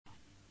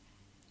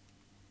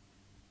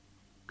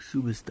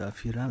Kesubos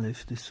Daf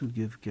Aleph, the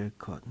Sugya of Ger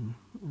Katan,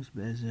 was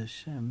Be'ez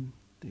Hashem,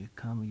 the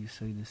Kama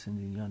Yisaidis in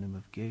the Yanim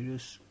of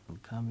Gerus,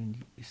 and Kama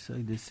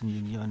Yisaidis in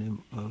the Yanim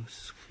of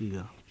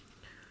Schia.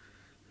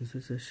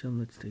 Be'ez Hashem,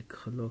 let's take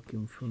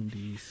Chalokim from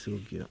the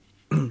Sugya.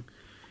 The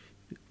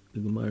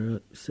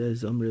Gemara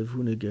says, Amr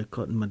Evhuna Ger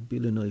Katan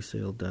Matbila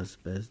Noisel Das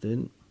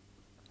Bezdin,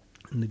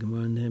 and the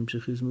Gemara in the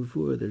Hemshech is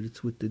Mavur, that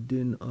it's with the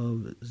din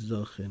of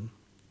Zachin,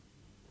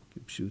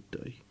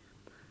 Kipshutai.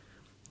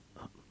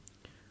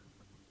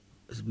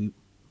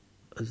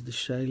 As the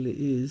shaila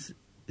is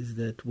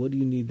that what do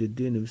you need the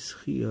din of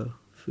schia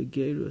for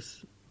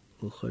gerus?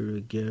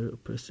 A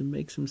person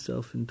makes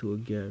himself into a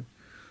ger.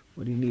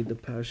 What do you need the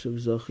parsha of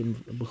zachin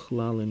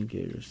b'chlal and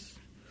gerus?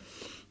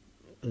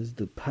 As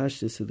the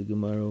pashtus of the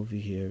Gemara over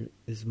here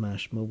is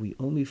mashma, we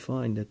only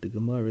find that the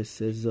Gemara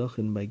says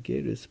zachin by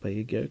gerus, by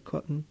a ger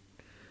cotton,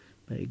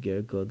 by a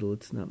ger gadol.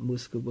 It's not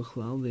muska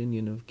b'chlal, the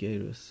union of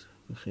gerus.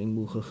 V'chein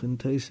muchach in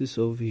Taisus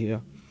over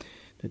here.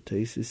 The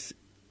Taisus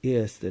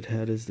yes, that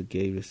how does the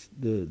gerus,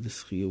 the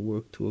schia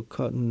work to a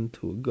cotton,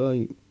 to a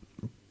guy?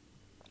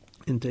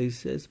 And he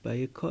says, by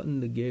a cotton,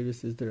 the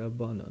gerus is the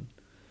rabbanon.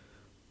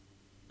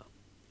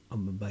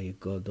 By a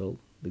gadol,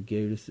 the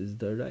gerus is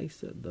the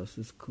raisa. Das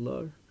is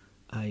klar.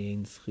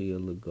 Ayin schia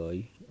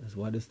l'goy. As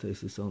why does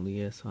Taisus only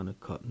yes on a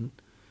cotton?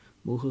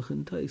 Muchach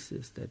and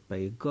Taisus, that by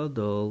a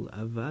gadol,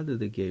 avada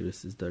the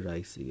gerus is the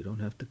raisa. You don't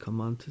have to come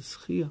on to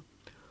schia.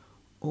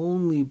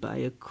 Only by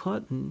a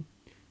cotton,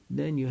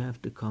 then you have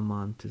to come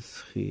on to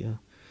schia.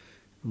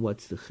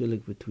 What's the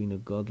chilik between a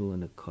gadol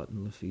and a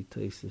cotton? Lefi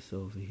Taisus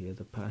over here,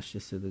 the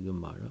pashas of the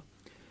Gemara.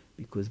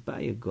 Because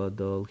by a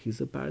gadol, he's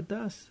a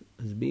bardas.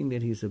 As being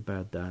that he's a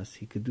bardas,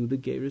 he could do the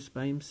gerus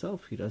by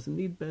himself. He doesn't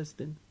need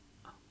bezdin.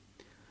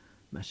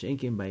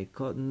 Mashenkin by a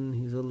cotton,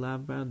 he's a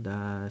lav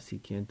bardas. He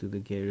can't do the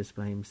gerus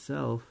by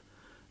himself.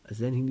 As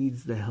then he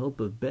needs the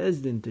help of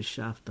bezdin to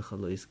shaf the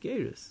chalois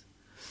gerus.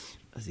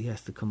 As he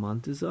has to come on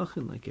to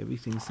zachin, like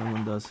everything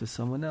someone does for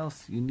someone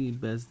else, you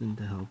need bezdin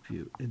to help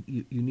you.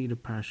 You need a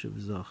parsha of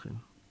zachin.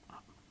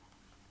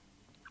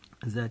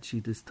 As that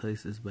sheet is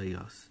Taisus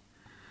bayas.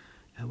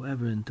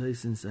 However, in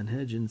Taisin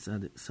Sanhedrin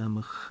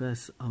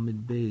Samaches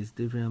Amid Beis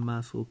Divrei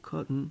Hamasol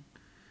Cotton,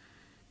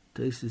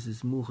 Taisus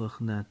is muchach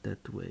not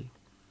that way,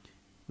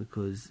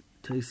 because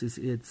Taisus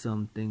adds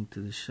something to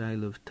the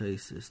shaila of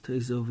Taisus.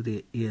 Taisus over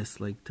there yes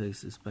like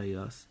Taisus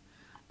bayas.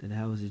 Then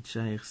how is it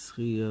shaykh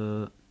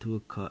schia to a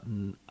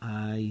cotton?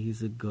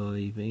 He's a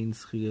guy, vein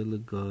schia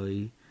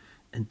l'goy.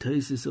 And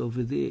Taisus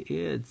over there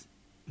adds,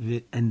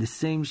 and the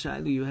same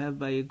shaila you have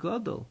by a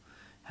gadol.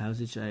 How's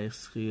it shaykh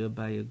schia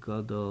by a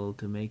gadol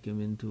to make him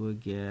into a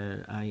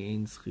ger?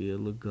 Ayin schia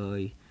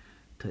l'goy.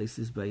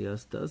 Taisus by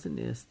us doesn't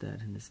ask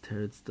that, and his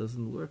teretz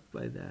doesn't work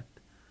by that.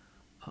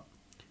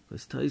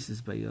 Because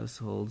Taisus by us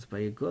holds by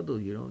a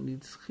gadol you don't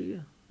need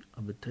schia.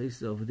 But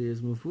Taisus over there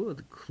is mavur,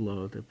 the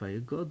klor that by a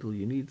gadol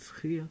you need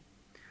schia.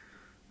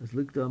 As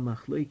looked on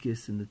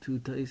machlekes in the two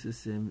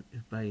Taisusim,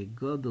 if by a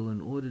gadol in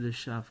order to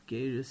shaf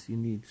gerus you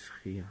need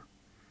schia.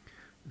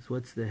 So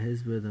what's the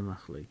hezber of the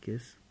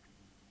machlekes?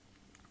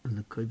 And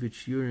the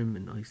Kovetz Yurim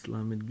in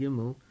Islam and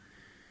Gimel,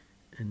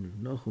 and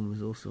Nachum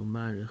is also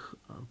marich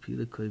al pi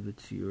the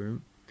Kovetz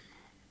Yurim.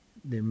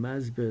 The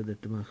masber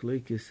that the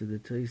machlekes of the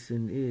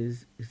Taisin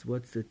is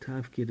what's the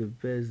tafkid of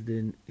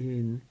bezdin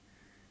in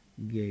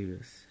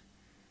gerus.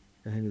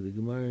 The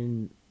Gemara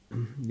in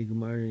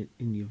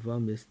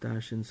Yevamis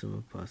Tashin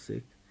some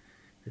pasuk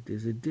that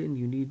there's a din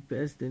you need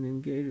bezdin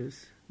in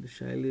gerus. The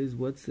shaila is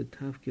what's the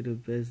tafkid of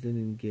bezdin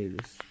in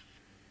gerus?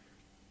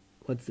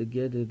 What's the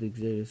geder the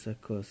gzeres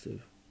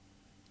hakosiv?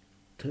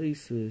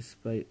 Taisus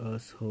by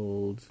us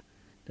holds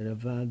that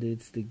avad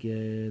it's the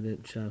ger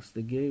that shafts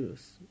the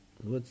gerus.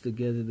 What's the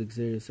geder the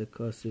gzeres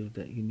hakosiv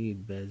that you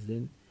need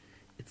bezdin?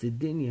 It's a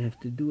din you have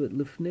to do it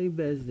lifnei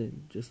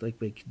bezdin, just like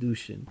by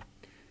kedushin.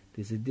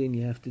 There's a din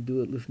you have to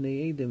do it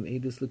lifnei edim,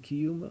 edus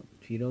l'kiyuma.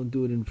 If you don't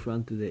do it in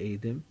front of the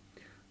edim,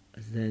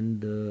 then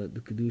the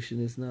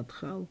kedushin is not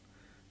chal.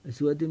 As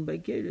a din by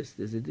gerus,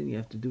 there's a din you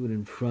have to do it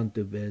in front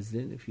of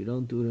bezdin. If you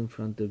don't do it in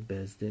front of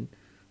bezdin,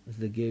 as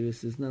the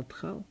gerus is not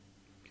chal.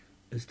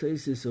 As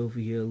Taisus over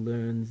here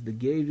learns, the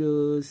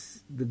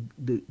gerus,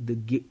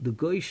 the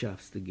goy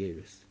shafts the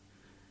gerus.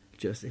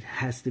 Just it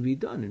has to be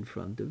done in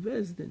front of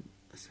bezdin.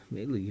 As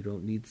mainly you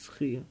don't need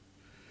schia.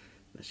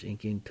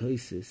 Mashenkin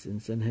Taisus in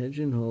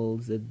Sanhedrin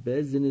holds that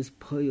bezdin is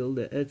poil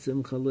the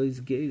etzem chalois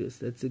gerus.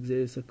 That's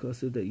exeris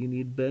hakosiv that you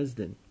need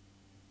bezdin.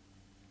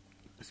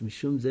 As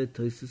Mishum Zed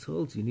Taisus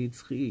holds you need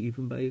schia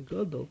even by a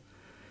gadol,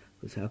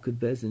 because how could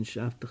bezdin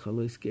shaft the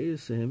chalois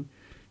gerus to him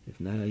if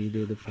not you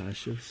do the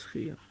pasha of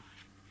schia?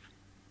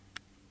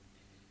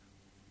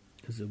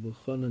 As the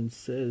Acharonim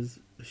says,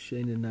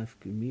 Shena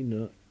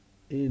nafkamina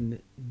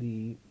in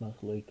the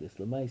machlokes.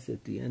 L'maisa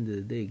at the end of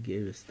the day,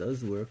 gerus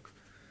does work.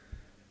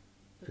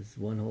 As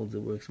one holds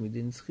it works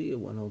midin schia,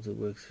 one holds it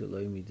works for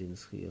loy midin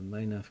schia.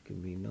 My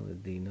nafkamina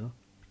ladina.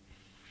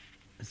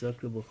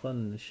 Zakra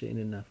b'chanan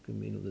shena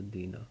nafkamina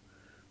ladina.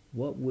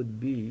 What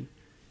would be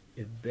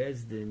if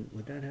Bezdin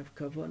would not have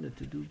kavanah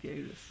to do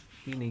gerus,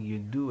 meaning you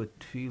do a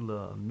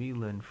tefillah, a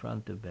milah in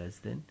front of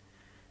Bezdin,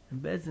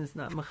 and Bezdin's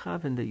not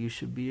mechaven that you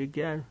should be a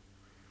ger.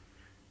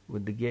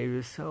 Would the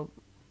gerus help?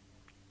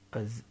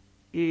 As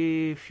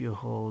if you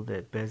hold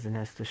that Bezdin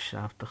has to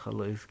shaf the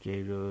chalois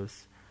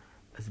gerus,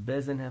 as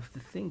Bezdin has to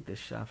think the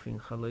shafing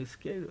chalois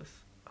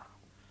gerus.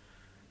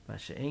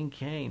 Masha'en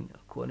kain,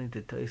 according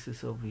to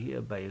Taisus over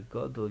here, by a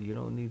gadol you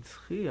don't need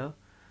tzchiyah.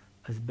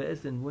 As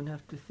Bezdin wouldn't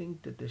have to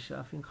think that the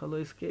shafin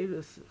chalois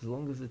gerus, as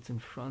long as it's in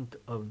front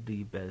of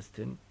the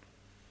Bezdin,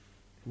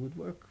 it would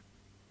work.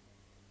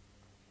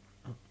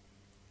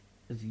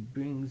 As he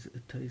brings a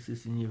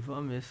Taisus in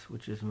Yevamis,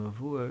 which is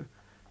Mavur,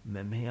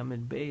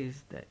 Memheamid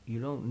Beis, that you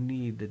don't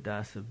need the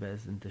das of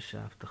Bezdin to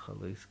shaf the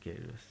chalois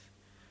gerus.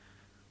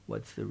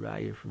 What's the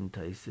raya from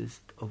Taisus?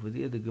 Over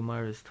there the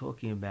Gemara is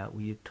talking about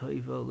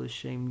V'yitoivel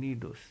l'shem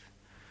nidus.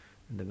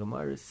 And the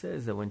Gemara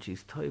says that when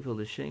she's toivel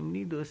l'shem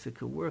nidus, it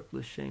could work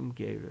l'shem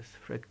gerus.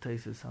 Frek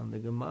Taisus on the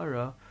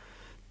Gemara,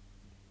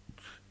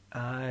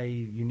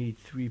 you need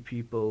 3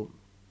 people.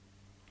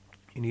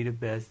 You need a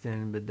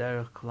Bezdin,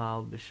 b'derech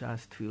klal,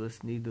 b'shas tfilas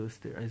nidus,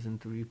 there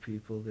isn't 3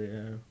 people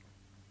there.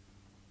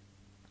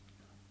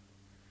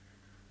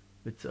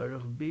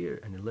 B'tzarech beer,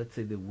 and let's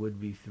say there would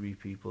be 3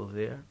 people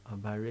there.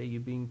 Abare,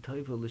 you're being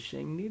toivel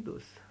l'shem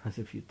nidus. As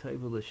if you're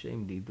toivel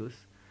l'shem nidus,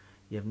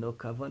 you have no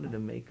kavanah to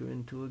make her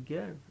into a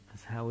ger.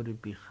 As how would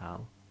it be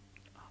chal?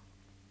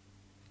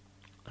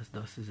 As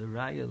das is a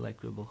raya,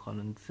 like Rabbi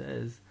Chanan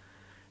says,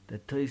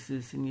 that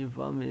Taisus in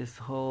Yevamis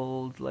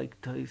holds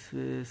like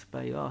Taisus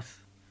by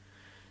us,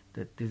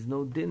 that there's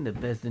no din that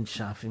Bezdin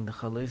shafing the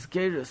chalois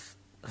gerus.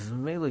 As a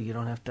mela, you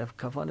don't have to have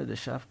kavanah to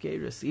shaf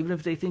gerus, even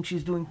if they think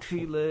she's doing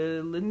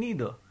tefillah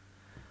lenida.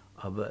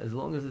 But as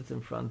long as it's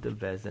in front of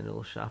Bezdin,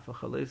 it'll shaf a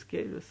chalois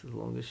gerus. As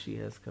long as she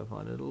has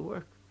kavanah, it'll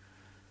work.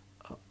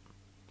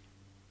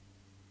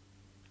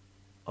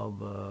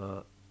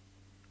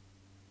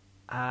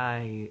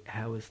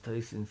 How is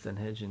Tyson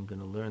Sanhedrin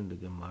going to learn the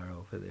Gemara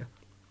over there?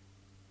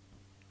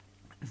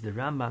 As the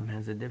Rambam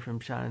has a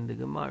different pshat in the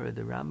Gemara.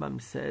 The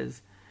Rambam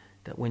says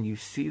that when you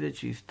see that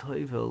she's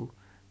toivel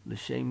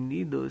l'shem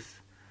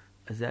nidus,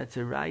 as that's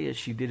a raya,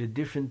 she did a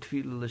different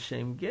tefillah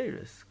l'shem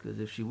gerus. Because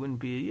if she wouldn't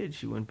be a yid,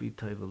 she wouldn't be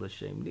toivel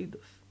l'shem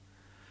nidus.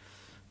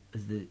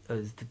 As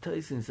the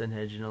Tyson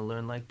Sanhedrin will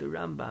learn like the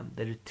Rambam,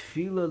 that a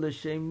tefillah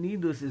l'shem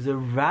nidus is a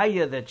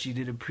raya that she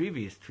did a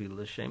previous tefillah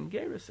l'shem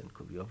gerus, and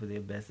could be over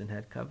there best and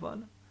had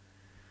kavanah.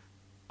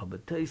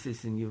 But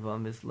Taisus in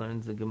Yevamis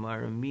learns the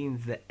Gemara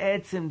means the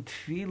etzem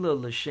tefillah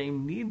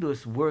l'shem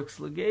nidus works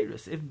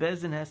l'gerus. If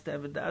Bezdin has to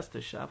have a das to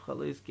shaf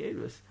chalois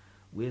gerus,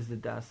 where's the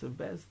das of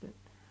Bezdin?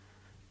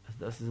 As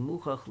das is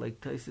muchach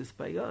like Taisus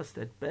by us,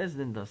 that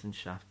Bezdin doesn't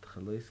shaf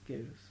chalois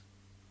gerus.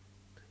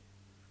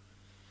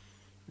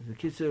 The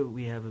Kitzur,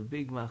 we have a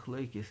big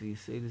machlekes. So you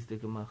say this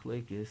like a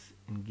machlekes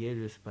in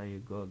gerus by a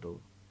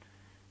gadol.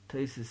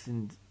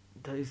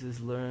 Taisus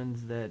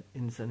learns that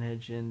in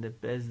Sanhedrin that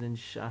Bezdin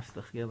shafs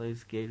the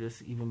chalois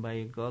gerus even by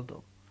a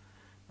gadol,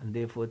 and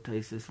therefore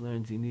Taisus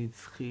learns he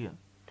needs tzchiyah.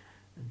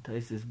 And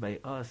Taisus by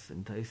us,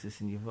 and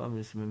Taisus in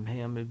Yevamis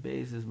memheamid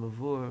beis is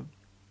mavur.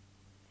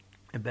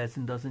 A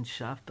Bezdin doesn't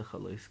shaf the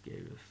chalois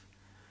gerus.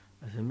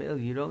 As a male,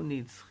 you don't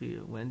need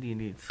tzchiyah. When do you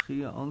need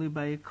tzchiyah? Only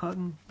by a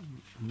Katan.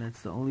 And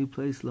that's the only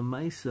place,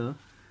 Lamaisa,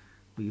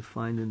 we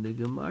find in the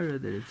Gemara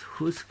that it's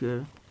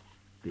husker,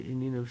 the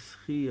Indian of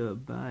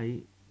tzchiyah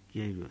by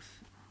gerus.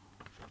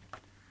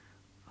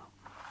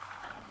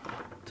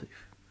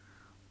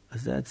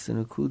 As that's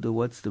in Akuda,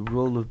 what's the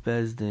role of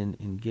Bezdin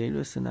in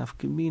gerus and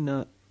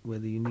afkamina,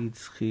 whether you need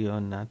tzchiyah or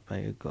not by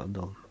a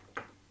gadol.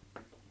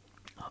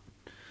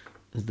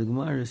 As the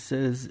Gemara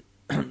says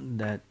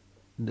that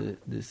the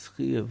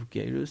tzchiyah of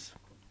gerus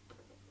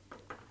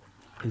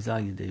is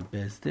al yedei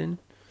Bezdin,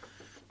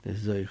 the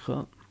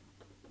zoicha.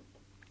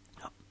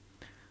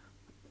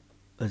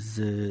 As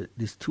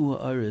there's 2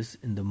 aras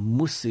in the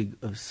musig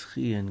of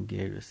tzchiyah and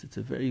gerus. It's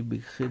a very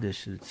big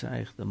chiddush,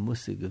 the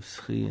musig of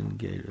tzchiyah and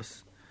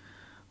gerus.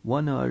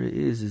 One ara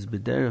is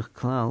b'derech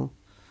klal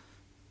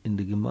in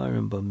the Gemara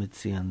in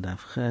B'mitzi and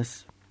Daf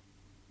Ches.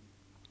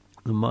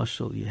 The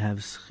mashal, you have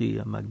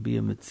tzchiyah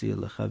magbiyah mitziyah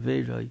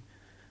lechaveroi.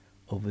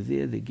 Over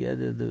there,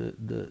 together, the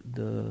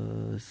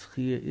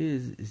tzchiyah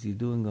is you're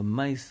doing a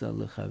maisa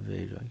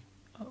lechaveroi.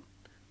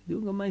 You're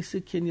doing a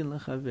maisa kinyan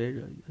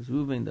lechaveroi. As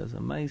Reuven does a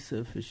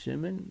maisa for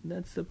Shimon,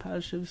 that's the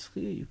parsha of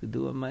tzchiyah. You could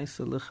do a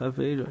maisa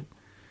lechaveroi.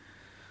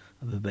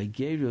 But by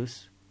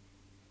gerus,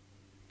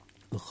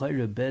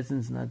 l'chayra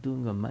Bezdin's not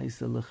doing a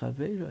maisa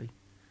lechaveroi.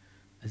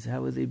 As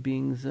how are they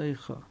being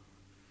zeicha?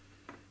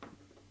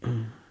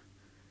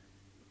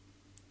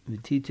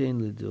 V'titein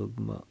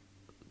l'dogma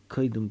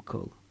kaidum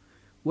kol.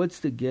 What's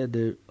the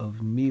gather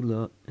of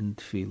Mila and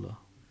Tefillah?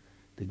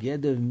 The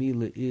gather of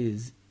Mila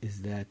is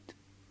that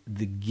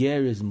the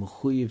ger is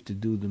mechuyev to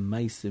do the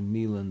Maisa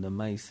Mila and the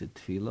Maisa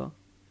Tefillah.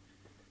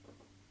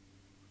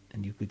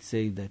 And you could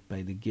say that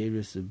by the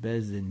gerus of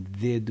Bezdin,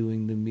 they're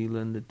doing the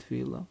Mila and the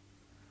Tefillah.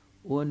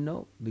 Or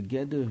no, the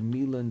gather of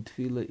Mila and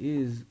Tefillah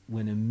is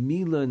when a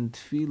Mila and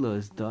Tefillah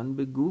is done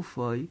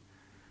begufay,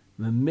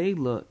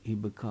 Memela he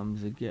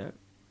becomes a ger.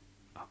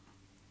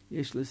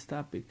 Yesh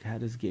l'stapik, how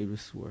does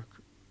gerus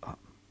work?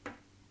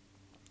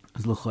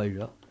 As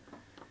l'chayra,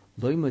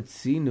 Loi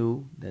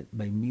matzinu that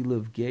by Mila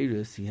of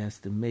gerus he has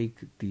to make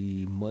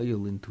the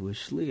moil into a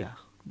shliach.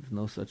 There's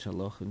no such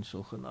halach in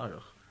Shulchan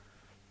Aruch.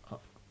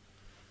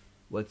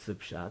 What's the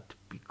pshat?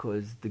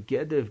 Because the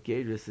gather of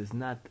gerus is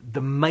not the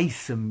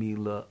maisa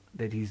Mila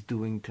that he's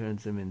doing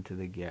turns him into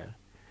the ger.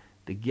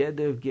 The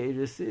gather of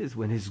gerus is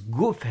when his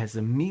guf has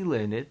a Mila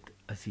in it,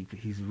 as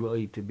he's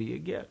roy to be a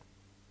ger.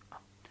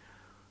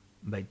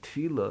 By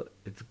tefillah,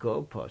 it's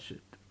go pashit.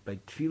 By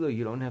tefillah,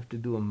 you don't have to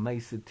do a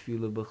maisa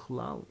tefillah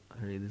b'chlal.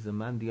 There's a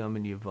man diyam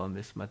in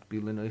Yavamis,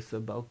 matbilan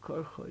oisa bal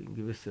karcha, you can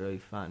give us a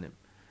reifanim.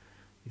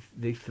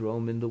 They throw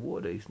him in the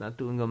water, he's not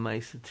doing a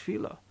maisa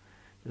tefillah.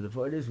 The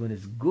word is when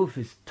his guf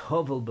is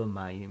tovel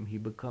b'mayim, he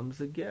becomes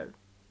a ger.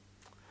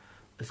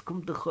 As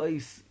kum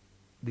t'chais,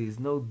 there's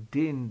no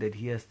din that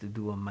he has to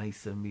do a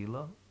maisa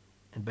mila,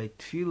 and by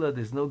tefillah,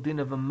 there's no din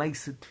of a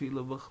maisa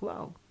tefillah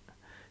b'chlal.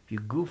 If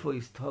your gufo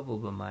is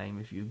tovel b'mayim,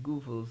 if your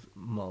gufo is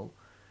mol,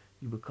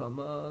 you become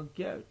a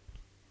ger.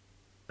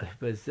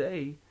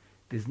 Bezei,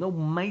 there's no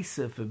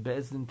maisa for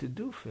Bezdin to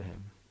do for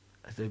him.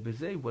 As I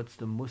bezei, what's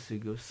the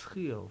musig of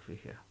schia over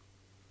here?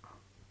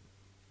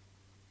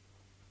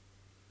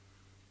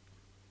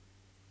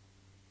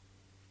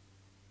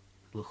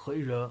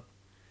 L'choira,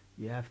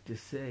 you have to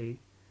say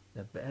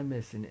that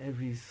be'emes in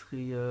every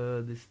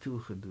schia there's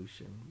two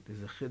chidushim.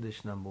 There's a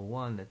chidush number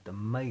one that the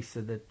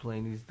maisa that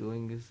Pliny is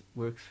doing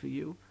works for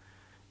you,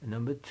 and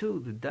number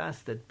two the das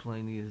that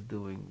Pliny is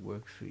doing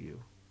works for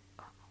you.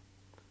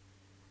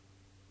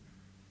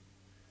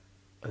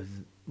 As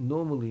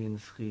normally in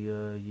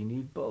schia you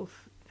need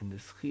both. In the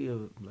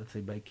schia, let's say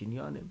by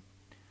kinyanim,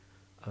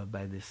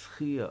 by the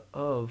schia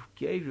of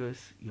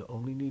gerus, you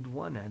only need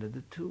one out of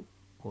the two.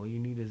 All you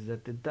need is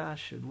that the das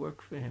should work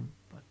for him.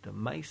 But the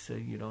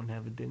maisa, you don't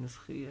have a din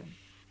schia.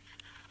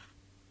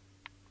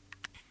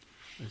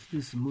 As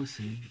this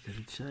musig, that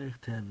it's shaykh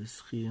to have a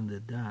schia in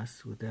the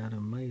das without a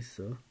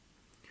maisa,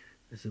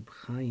 as a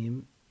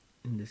b'chaim,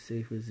 in the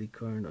Sefer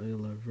Zikar and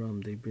Oil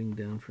Avram, they bring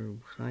down for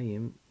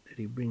b'chaim that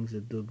he brings a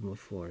dogma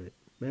for it.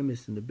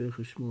 Bemis in the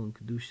Birchah Shmuel and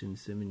Kedushin,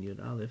 Siman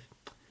Yud Aleph,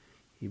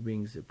 he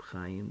brings a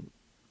b'chaim,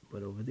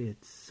 but over there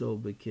it's so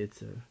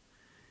bekitzer.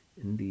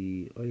 In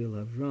the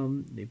Oil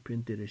Avram, they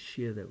printed a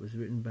shir that was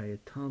written by a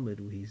Talmud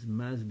where he's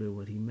masber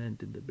what he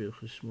meant in the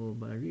Birchah Shmuel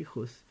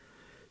Barichus.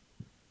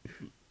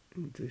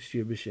 It's a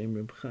shir b'shem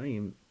Reb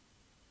Chaim,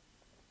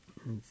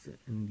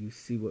 and you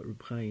see what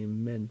Reb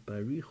Chaim meant by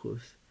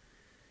Richus,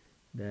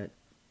 that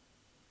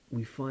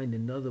we find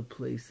another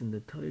place in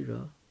the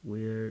Torah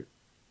where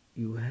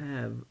you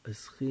have a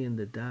schia in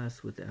the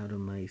das without a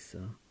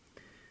maisa.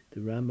 The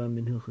Rambam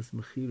in Hilchos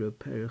Mechira,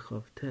 Perich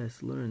of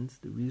Tes, learns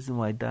the reason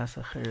why Das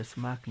Acheres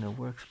Makna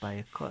works by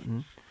a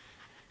cotton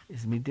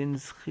is midin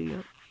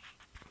schia.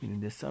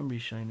 Meaning there's some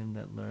Rishonim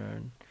that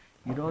learn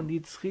you don't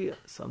need schia.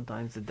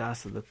 Sometimes the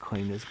Das of the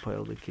coin is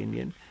poil the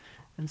kinyan,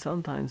 and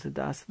sometimes the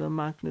Das of the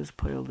Makna is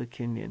poil the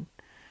kinyan.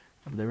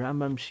 And the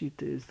Rambam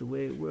Shita is the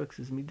way it works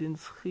is midin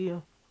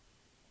schia.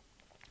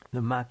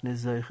 The Makna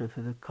is zeicher for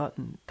the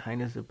cotton.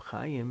 Tainas of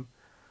Chaim.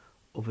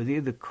 Over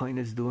there, the coin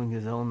is doing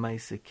his own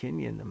Maisa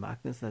Kinyan. The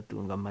Makna is not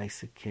doing a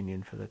Maisa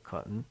Kinyan for the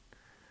cotton.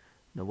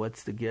 Now,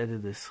 what's the get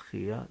of the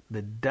Schia?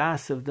 The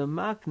Das of the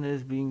Makna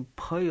is being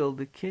poiled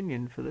the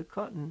Kinyan for the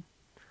cotton.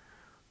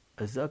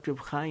 As Dr.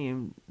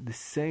 Chaim, the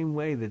same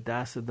way the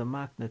Das of the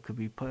Makna could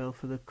be poiled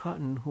for the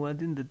cotton,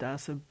 Huadin, the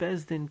Das of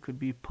Bezdin could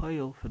be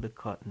poiled for the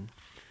cotton.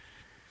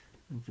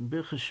 And in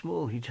Birchah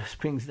Shmuel, he just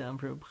brings down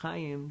for Reb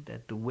Chaim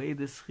that the way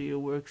the schia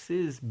works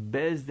is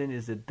Bezdin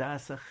is a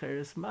das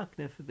acheres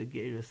makne for the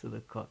gerus of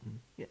the cotton.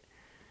 Yeah,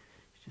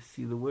 you just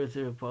see the words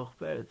there of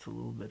Bochber. It's a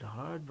little bit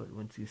hard, but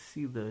once you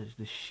see the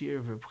shir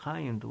of Reb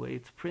Chaim, the way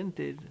it's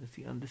printed, as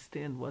you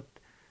understand what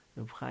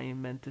Reb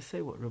Chaim meant to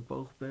say, what Reb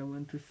Bochber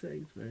meant to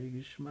say, it's very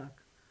geschmack.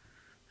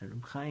 And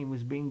Reb Chaim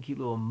was being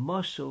kilo a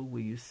mashal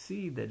where you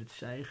see that it's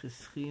shaykh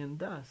is schia and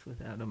das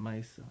without a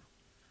maisa.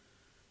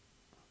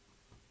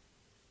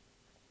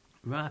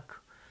 Rak,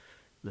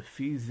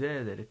 lefi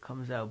zeh, that it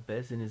comes out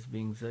Bezin is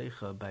being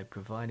zeicha by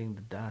providing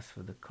the das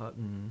for the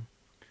cotton.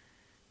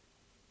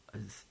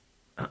 As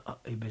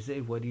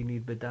what do you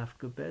need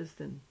bedafka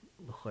Bezdin?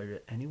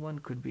 Anyone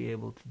could be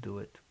able to do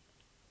it.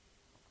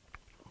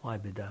 Why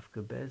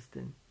bedafka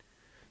Bezdin?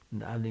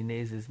 And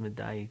Alinez is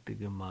medayik the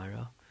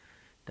Gemara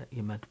that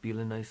yemat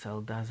bilanoi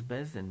sal das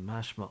Bezdin,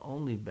 mashma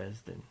only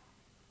Bezdin.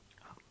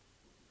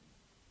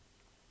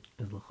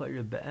 As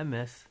l'chayre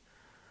be'emes,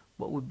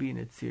 what would be an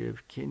Etzir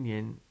of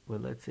Kinyan where,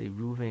 let's say,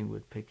 Ruvain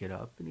would pick it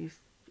up and he's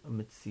a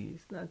Metzi,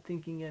 he's not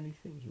thinking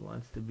anything, he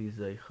wants to be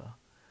Zeicha.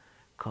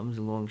 Comes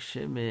along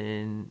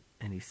Shimon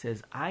and he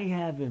says, I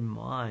have in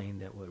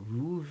mind that what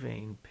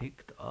Ruvain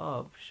picked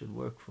up should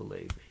work for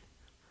Levi.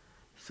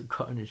 So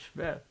Garnish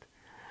Vet.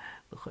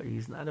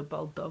 he's not a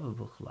Baldava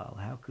B'chlal.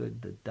 How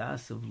could the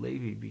Das of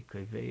Levi be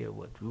Kaiveya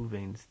what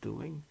Ruvain's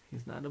doing?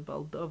 He's not a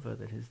Baldava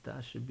that his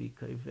Das should be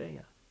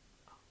Kaiveya.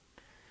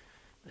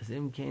 As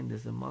Imkain,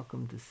 there's a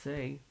makom to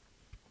say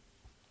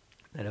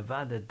that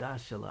Avada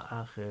Das Shel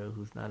Acher,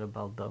 who's not a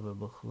Baldava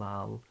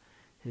B'chlal,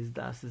 his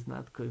Das is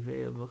not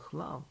Kaiveya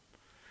B'chlal.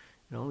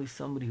 And only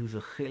somebody who's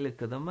a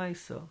Chelik of the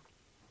Maisa.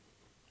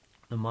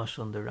 The Moshe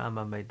on the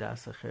Rambam by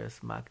Das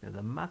Acheres Makne.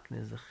 The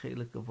Makne is a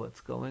Chelik of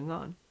what's going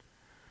on.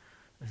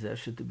 As there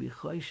should be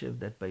Choyshev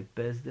that by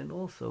Bezdin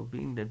also,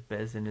 being that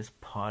Bezdin is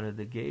part of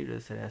the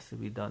Geirus, it has to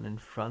be done in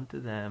front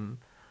of them.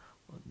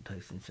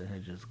 Tyson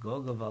Sanhedrin's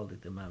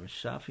Gogaval, the Mama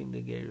Shafing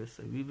the Geirus,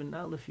 or even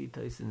Nalafi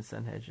Tyson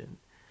Sanhedrin.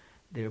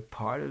 They're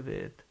part of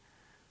it.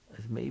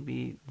 As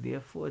maybe,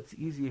 therefore, it's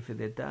easier for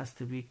their Das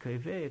to be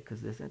Kaiveya,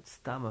 because there's not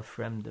Stama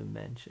Fremde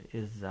Mensch,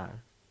 is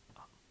Zar.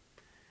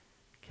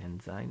 Ken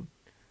Zain.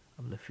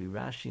 Lefi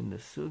Rashi in the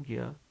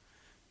Sugya,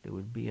 there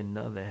would be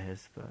another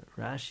hesper.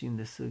 Rashi in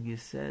the Sugya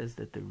says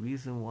that the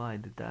reason why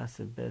the Das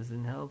of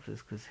Bezin helps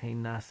is because Hey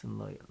Nasan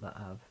Lo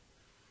La'av.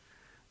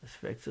 As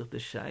Frexich the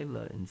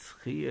Shaila in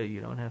Schia, you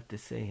don't have to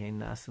say Hey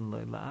Nasan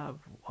Lo La'av.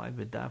 Why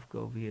B'dafka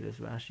over here does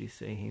Rashi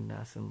say Hey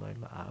Nasan Lo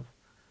La'av?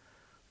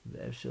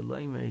 Ve'ev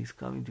Shaloimer, he's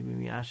coming to be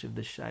Miyashiv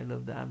the Shaila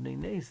of the Avnei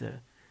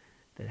Nezer.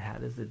 That how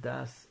does the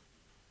Das,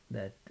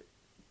 that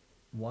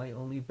why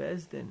only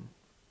Bezdin?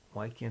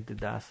 Why can't the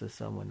Das of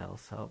someone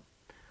else help?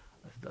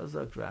 As does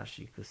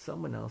Rashi, because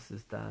someone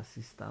else's Das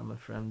is Stama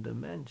from the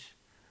Mensch.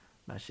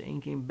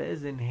 Mashen came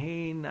Bezin,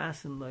 hey,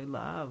 Nasan Loi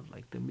La'av,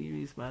 like the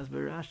Miris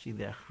Masber Rashi,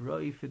 the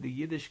Achroi for the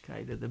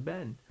Yiddishkeit of the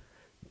Ben,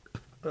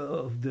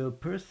 of the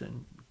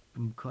person,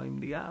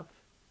 Mkoim the Av.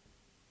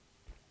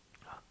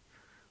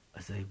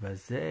 Azay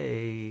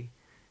Bazay,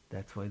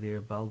 that's why they're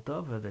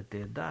Baldova, that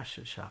they're Dash,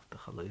 Shafta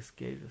Chalois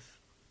Gerus.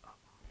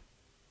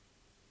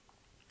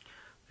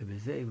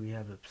 We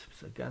have a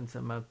ganze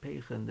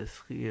Malpecha in the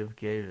Schia of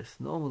Gerus.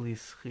 Normally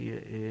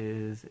Schia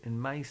is in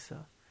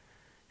Maisa.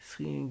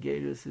 Schia in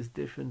Gerus is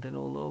different than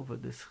all over.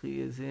 The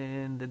Schia is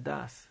in the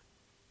Das.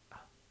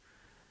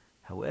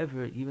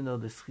 However, even though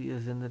the Schia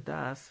is in the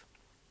Das,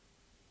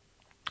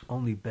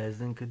 only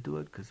Bezdin could do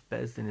it, because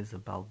Bezdin is a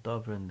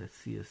Baldover in the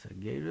Siyas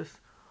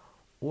HaGerus,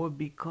 or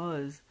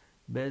because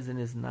Bezdin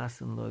is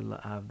Nasan Loi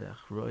La'av the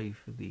Achroi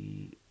for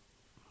the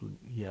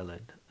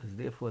Yeled. As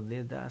therefore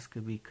their Das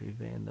could be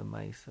Kriveh in the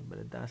Maisa, but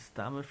a Das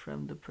stammer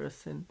from the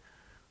person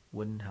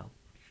wouldn't help.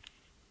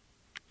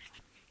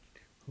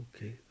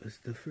 Okay, as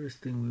the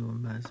first thing we will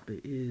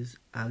masbe is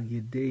Al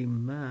Yedei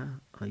Ma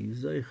Al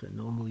Yuzaycha.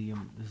 Normally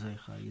you're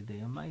Zaycha Al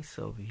Yedei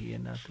Maisa. Over here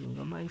not doing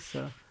a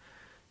Maisa.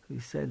 We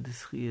said the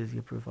Schia is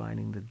you're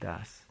providing the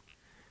Das.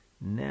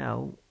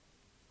 Now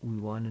we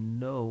want to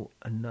know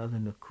another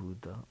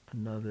Nakuda,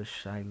 another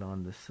Shaila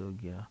on the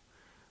Sugya.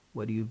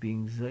 What are you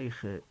being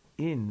Zaycha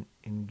in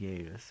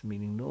Gerus,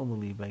 meaning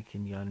normally by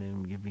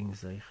Kinyanim you're being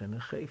Zaycha and a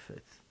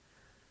Chayfetz.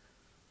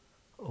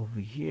 Over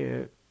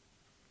here,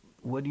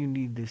 what do you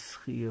need this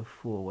Schia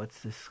for? What's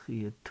the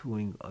Schia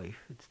tuing oif?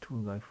 It's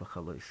tuing oif for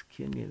Chalois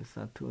Kinyan, it's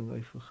not tuing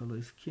oif for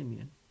Chalois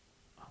Kinyan.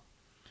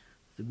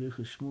 The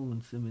Bircha Shmuel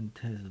and Simen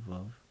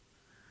Tezvav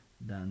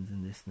dans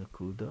in this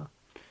Nakuda.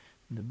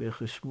 The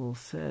Bircha Shmuel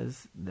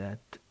says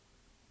that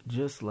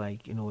just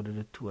like in order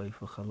to tuing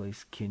for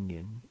Chalois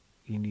Kinyan,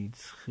 you need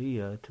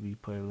Schia to be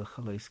part of the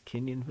Chalois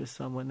Kinyan for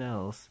someone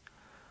else.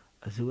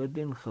 As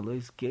Uadin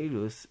Chalois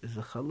Gerus is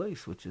a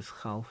Chalois which is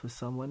Chal for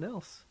someone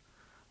else.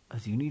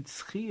 As you need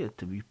Schia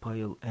to be part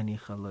of any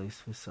Chalois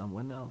for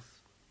someone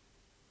else.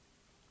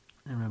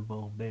 And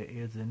Rabbi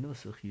Ber adds a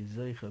Nusach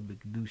Yizaycha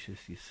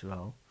B'Kedushas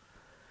Yisrael.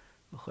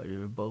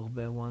 Rabbi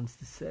Ber wants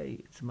to say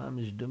it's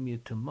Mamish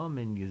Dumya to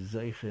Mamin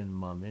Yizaycha and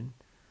Mamin.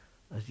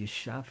 As you're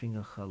shafing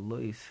a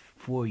Chalois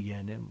for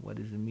Yenim, what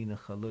does it mean a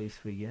Chalois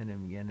for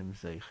Yenim? Yenim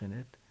Zaychin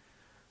it.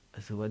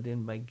 As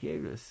Wadin by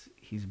Gerus,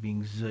 he's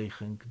being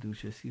Zaychin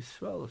Kedushas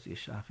Yisrael, as you're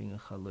shafing a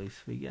Chalois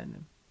for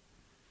Yenim.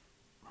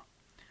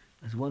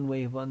 As one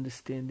way of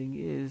understanding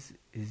is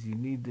you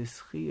need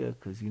this Schia,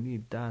 because you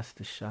need Das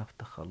to shaf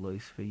the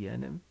Chalois for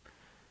Yenim.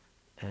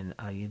 And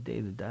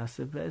Ayadei, the Das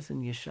of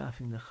Bezin, you're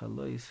shafing the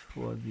Chalois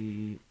for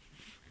the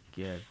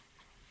Ger.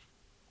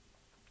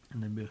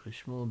 And the Bircha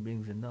Shmuel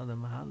brings another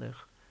Mahalech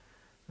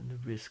and the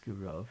Brisker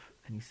Rav,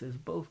 and he says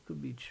both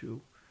could be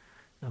true.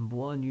 Number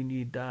one, you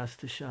need Das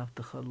to shaf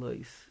the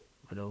Chalois,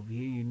 but over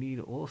here you need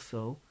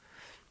also,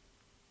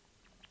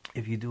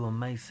 if you do a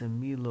Maisa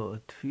Milo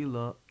or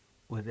Tfila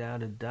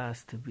without a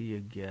Das to be a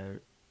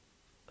Ger,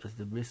 as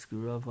the Brisker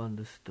Rav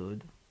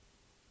understood,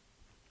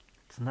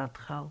 it's not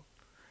Chal,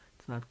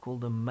 it's not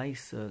called a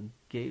Maisa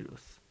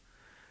Gerus.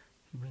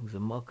 He brings a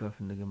Makar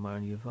from the Gemara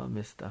in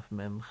Yevamis, Daf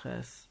Mem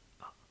Ches.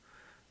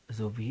 As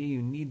over here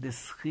you need the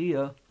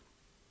Schia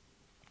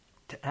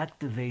to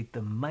activate the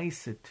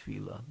Maisa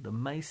Tfila, the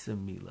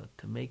Maisa Mila,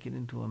 to make it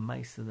into a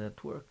Maisa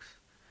that works.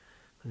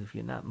 Because if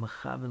you're not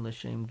Mechaben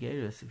L'Shem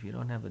Gerus, if you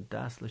don't have a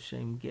Das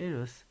L'Shem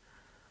Gerus,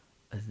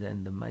 as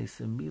then the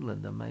Maisa Mila,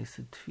 the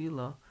Maisa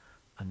Tfila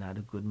are not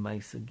a good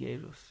Maisa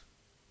Gerus.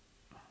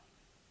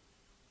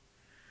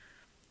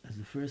 As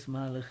the first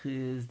mahalach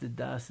is the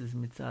das is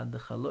mitzad the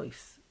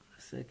chalois.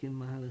 The second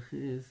mahalach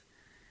is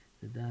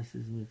the das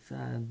is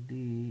mitzad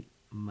the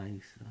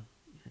maisa.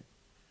 Yeah.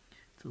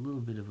 It's a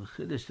little bit of a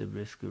chiddush the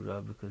brisker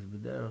Rav, because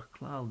b'derech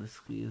klal the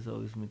schia is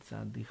always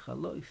mitzad the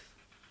chalois.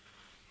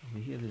 Over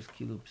here there's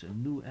kilups, a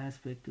new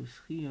aspect of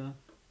schia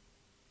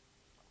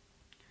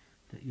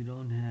that you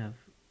don't have.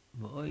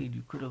 V'oid,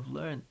 you could have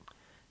learned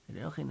that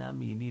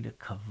elchinami you need a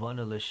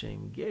kavana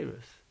l'shem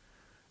gerus.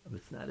 But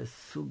it's not a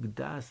sug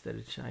das that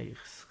it's shaykh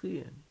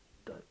schia.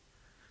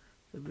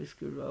 The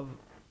brisker Rav,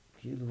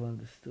 he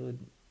understood,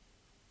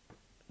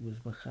 was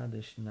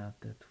machadash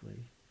not that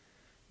way.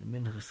 The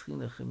Minchas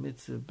Chinuch in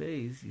Mitzvah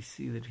Beis, you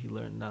see that he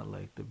learned not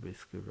like the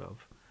brisker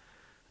Rav.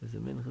 As the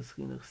Minchas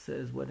Chinuch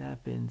says, what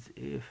happens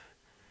if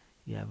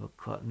you have a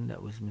cotton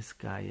that was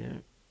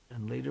miskayer,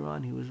 and later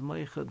on he was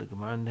moicha? The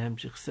Gemara in the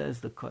Hemshech says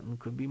the cotton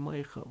could be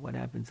moicha. What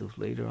happens if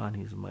later on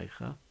he's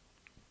moicha?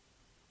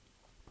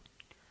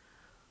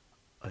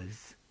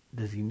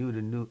 Does he know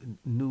the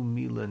new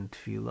Mila and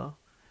Tefillah?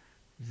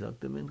 Zog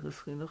the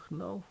Minchas Chinuch,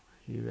 no.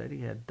 He already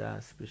had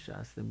das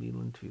b'shas the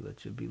Mila and Tefillah. It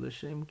should be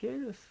l'shem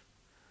keres.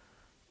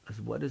 As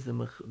what does the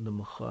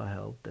mecha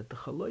help? That the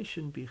chaloi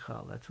shouldn't be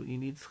chal. That's what you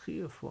need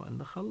schia for. And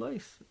the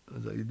chalois,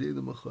 as I did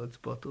the mecha, it's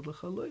batal the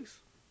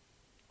chalois.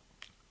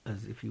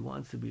 As if he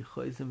wants to be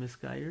choyzem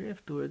miskayer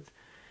afterwards,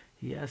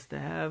 he has to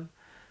have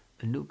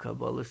a new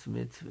kabbalas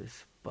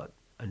mitzvahs. But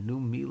a new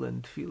Mila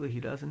and Tefillah he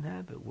doesn't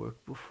have. It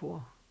worked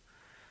before.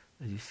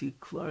 As you see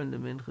clear in the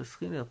Minchas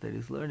Chinuch that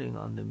he's learning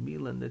on the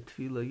Mila and the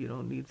Tefillah, you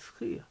don't need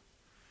schia.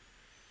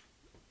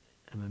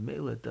 And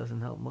Mamela, it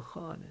doesn't help mecha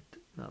on it.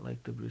 Not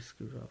like the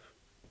brisker Rav.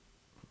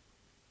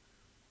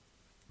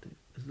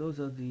 Those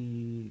are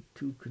the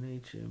two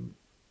konechim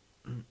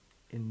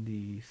in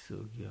the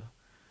sugya.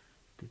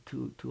 The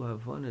two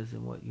havanas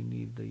and what you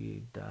need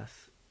the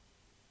das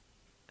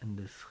and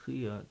the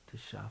schia to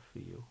shaf for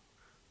you.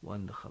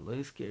 One the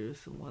chalois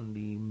keres and one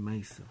the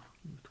maisa.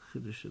 The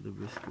chiddush of the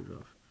brisker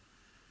Rav.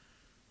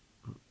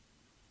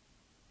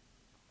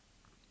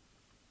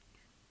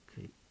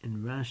 Okay,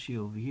 in Rashi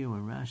over here,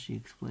 when Rashi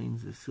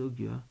explains the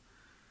sugya,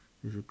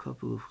 there's a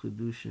couple of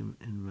chidushim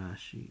in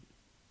Rashi.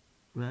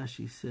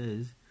 Rashi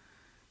says,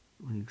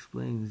 when he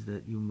explains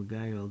that you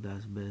Magayer al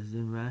das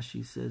bezdin,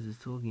 Rashi says it's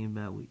talking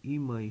about with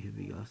imay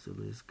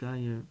hiviyasal is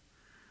gayer.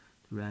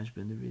 The Rash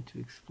ben the to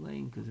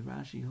explain, because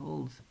Rashi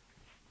holds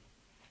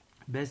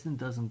bezdin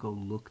doesn't go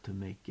look to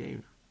make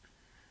ger.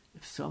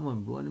 If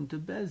someone brought him to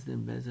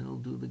bezdin, bezdin will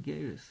do the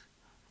geras.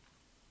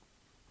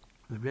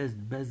 But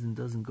bezdin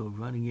doesn't go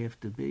running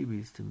after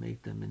babies to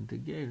make them into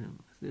gerim.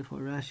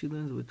 Therefore, Rashi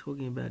learns we're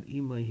talking about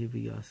imay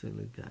hiviyasal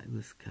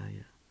is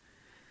gayer.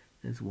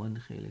 That's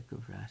one chelik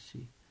of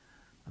Rashi.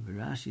 But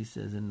Rashi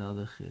says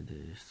another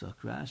chiddush. So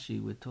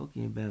Rashi, we're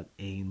talking about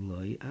ein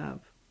loy av.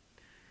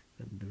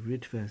 The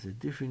Ritva has a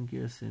different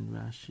gersa in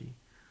Rashi,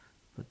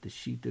 but the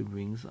Shita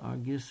brings our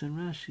gersa in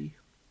Rashi.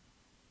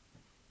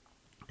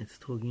 It's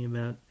talking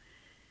about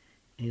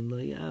ein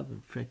loy av.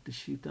 In fact, the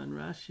Shita on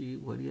Rashi,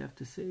 what do you have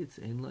to say? It's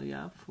ein loy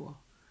av for.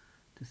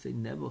 To say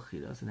Nebuch,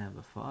 doesn't have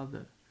a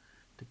father.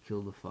 To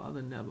kill the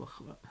father,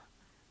 Nebuch.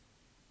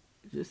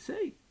 Just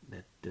say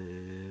that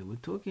we're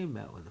talking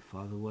about when the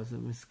father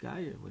wasn't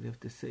miskayer. What do you have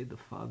to say? The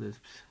father's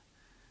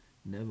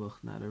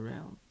Nebuch not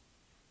around.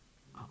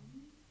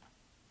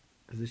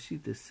 As the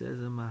Shita says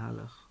a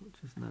mahalach,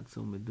 which is not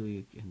so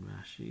meduyik in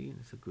Rashi, and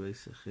it's a great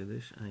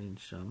chiddush, Ayin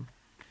Sham.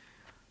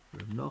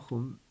 Rav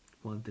Nachum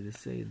wanted to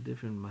say a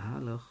different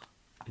mahalach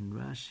in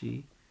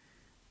Rashi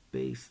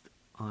based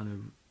on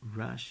a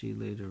Rashi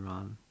later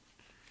on.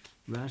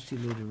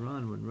 Rashi later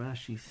on, when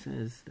Rashi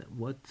says that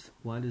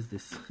why does the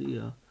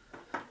schia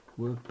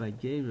work by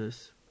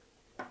gerus,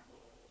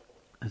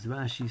 as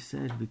Rashi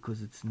said,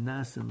 because it's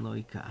nas and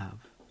loy ka'av.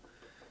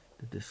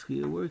 That the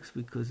schia works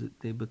because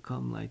they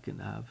become like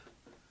an av.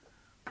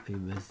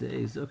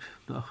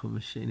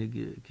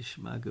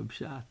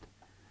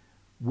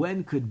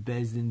 When could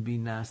bezdin be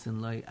nas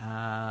and loy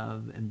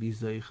av and be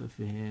zoicha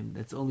for him?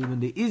 That's only when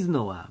there is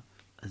no av.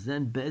 As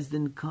then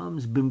bezdin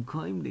comes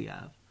bimkoim the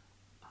av.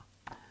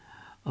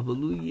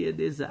 Avalu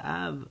there's a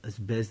av, as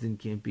bezdin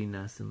can't be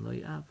nas and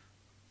loy av.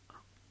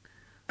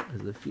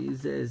 As Lefi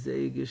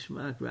Zeh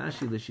Gishmak,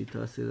 Rashi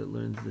L'Shita that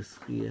learns the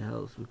Schia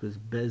helps because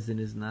Bezdin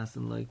is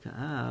Nasan like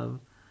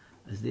Ka'av,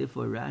 as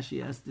therefore Rashi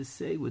has to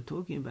say we're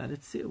talking about it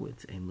Tzir,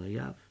 it's Ein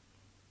Layav.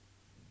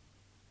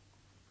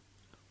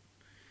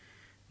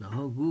 The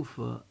whole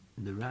Gufa,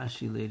 the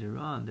Rashi later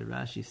on, the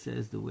Rashi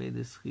says the way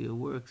the Schia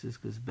works is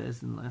because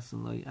Bezdin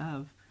Nasan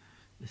Layav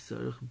is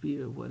Sarach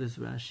Bir. What does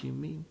Rashi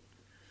mean?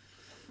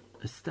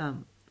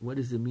 Astam. What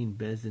does it mean,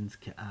 Bezdin's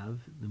Ka'av?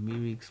 The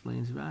Miri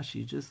explains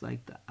Rashi, just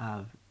like the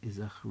Av is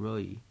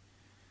Achroi,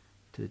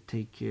 to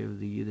take care of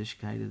the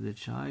Yiddishkeit of the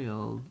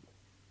child.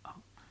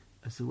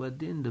 So what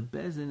then? The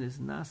Bezdin is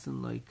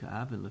Nasan like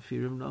Ka'av, and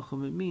Lefirim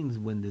Nachum, it means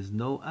when there's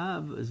no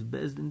Av, as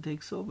Bezdin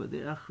takes over,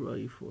 they're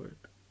Achroi for it.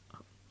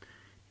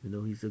 Even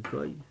though he's a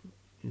guy,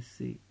 you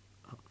see.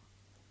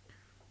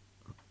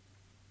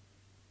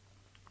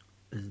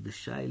 As the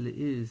Shaila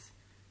is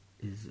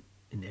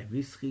In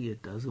every Schia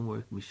it doesn't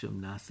work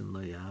Mishum Nasan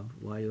Layav.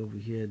 Why over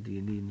here do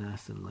you need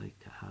Nasan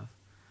Layav?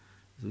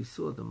 As we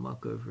saw, the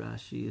Makkah of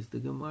Rashi is the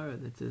Gemara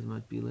that says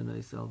Matbila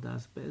Noisal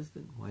Das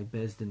Bezdin. Why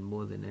Bezdin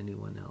more than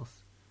anyone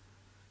else?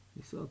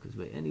 We saw, because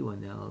by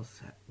anyone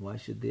else, why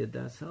should their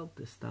Das help?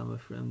 The Stama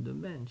from the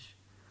Mensch.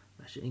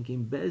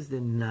 Mashenkin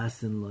Bezdin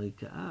Nasan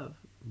Layav,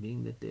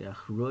 being that they are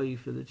Achroi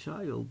for the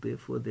child,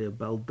 therefore their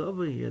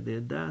Baldova here, their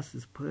Das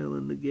is Pile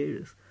in the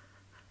Geras.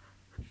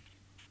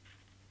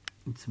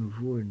 It's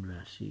Mavur in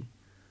Rashi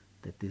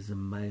that there's a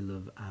mile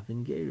of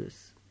Avin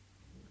Geras.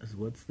 As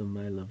what's the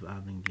mile of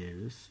Avin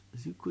Geras?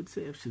 As you could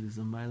say, actually, there's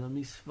a mile of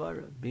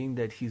Misvara, being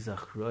that he's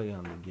Achroi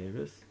on the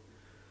Geras,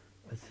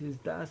 as his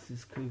Das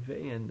is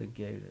Krivei and the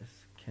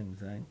Geras. Ken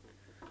Zain.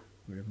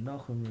 Rav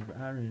Nachum, Rav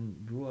Aaron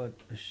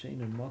brought a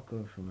Shena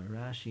Makor from a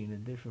Rashi in a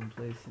different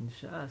place in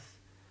Shas,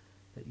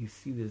 that you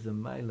see there's a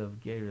mile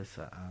of Geras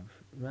Ha'av.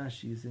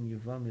 Rashi is in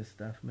Yevamis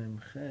Daf Mem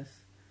Ches.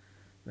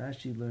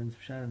 Rashi learns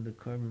Pshat in the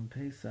Korban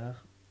Pesach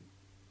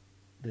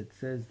that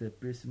says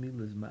that Bris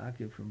Milah is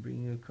ma'akev from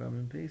bringing a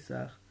Korban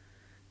Pesach,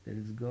 that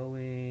is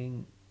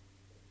going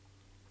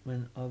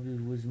when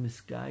Aviv was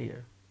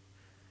Miskayer.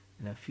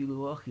 And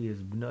Afilu Ochi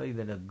is Bnoi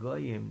that are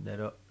Goyim, that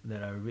are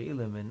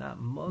Reilim and not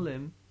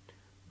Molim,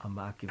 are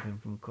ma'akev him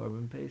from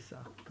Korban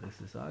Pesach.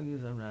 This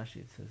argues on Rashi,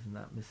 it says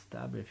not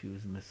Mistaber, if he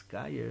was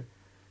Miskayer,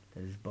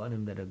 that his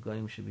Bonim that are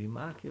Goyim should be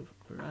ma'akev.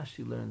 But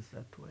Rashi learns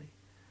that way.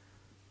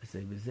 I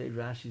say,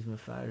 Rashi's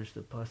mefarish the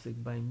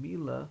pasuk by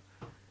Mila,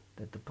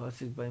 that the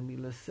pasuk by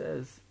Mila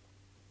says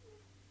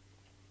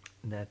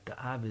that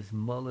the Av is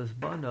Molas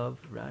Banov.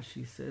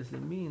 Rashi says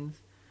it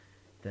means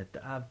that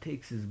the Av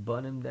takes his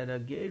Banim that are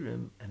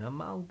Gerim and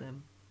amal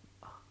them.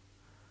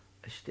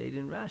 I state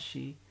in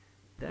Rashi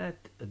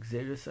that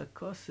Xeris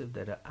HaKosev,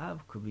 that a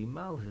Av could be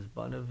mal his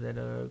Banov that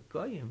are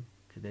Goyim,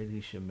 that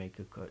he should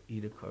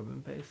eat a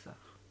Korban Pesach.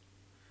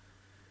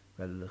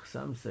 Rather, the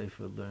Chsam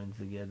Sefer learns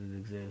together the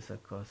Xeris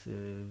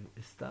HaKosev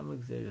is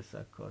Stam Xeris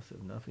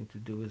HaKosev, nothing to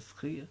do with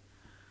Schia.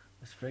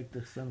 Let's break the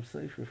Chsam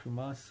Sefer from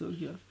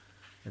Daf-Sugya,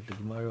 that the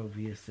Gemara over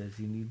here says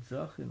you need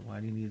Zachin. Why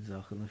do you need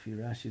Zachin? If you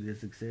Rashi,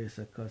 there's Xeris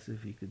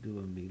HaKosev, you could do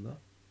a Mila.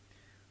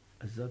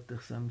 As the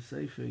Chsam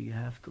Sefer, you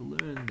have to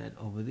learn that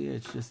over there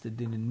it's just a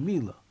din in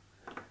Mila,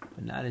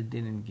 but not a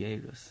din in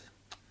Gerus.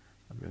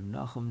 Rav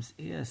Nachum's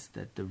asked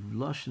that the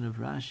Lashon of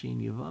Rashi and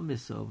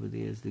Yevamis over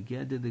there is the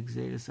Geder the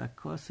Xeris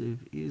HaKosev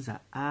is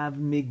Av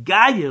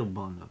Megayer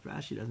Bonov.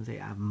 Rashi doesn't say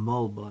Av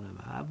Mol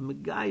Bonov, Av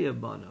Megayer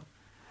Bonov.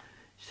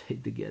 Say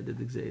the Geder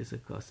the Xeris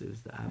HaKosev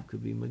is the Av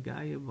could be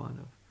Megayer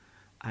Bonov.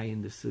 I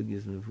in the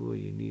Sugyas Mavur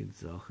you need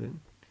Zachin.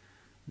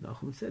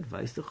 Nachum said,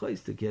 Vais the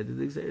Chois, the Geder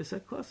the Xeris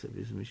HaKosev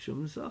is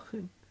Mishum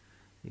Zachin.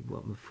 I think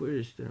what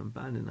Mefurish the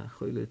Ramban and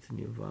Acholit and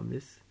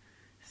Yevamis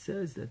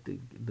says that the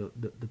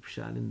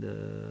Pshat in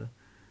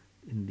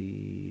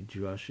the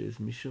drasha is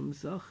Mishum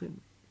Zachin.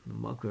 The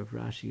Makar of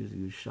Rashi is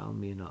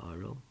Yushalmi and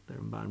Aral. The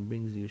Ramban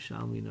brings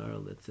Yushalmi and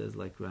Aral that says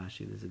like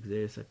Rashi, there's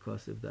Xeris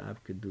HaKosev, the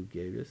Av could do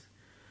Geras.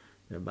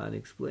 The Ramban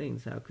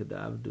explains how could the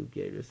Av do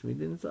Geras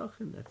Midin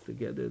Zachin. That's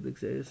together the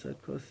Xeris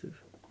HaKosev.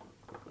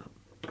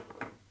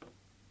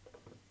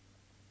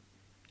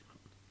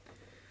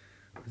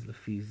 As the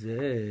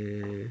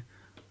Fizeh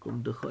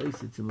Kum the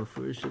Chois, it's a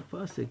Mefurish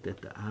pasuk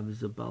that the Av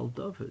is a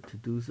Baldover to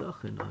do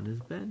Zachin on his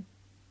ben.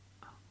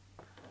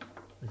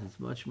 As it's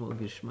much more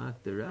Geshmak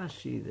the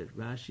Rashi, that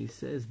Rashi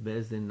says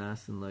Bezdin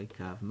Nasan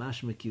Loikav.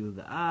 Mashmakilu,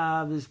 the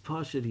Av is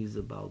Poshet, he's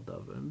a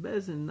Baldover. And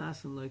Bezdin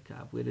Nasan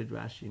Loikav, where did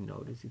Rashi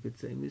notice? You could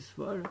say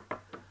Misvara.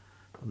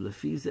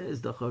 Lefiza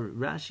is the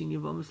Rashi in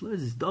Yevamis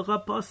learns, is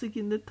Docha pasuk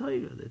in the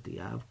Torah, that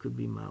the Av could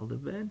be Mal the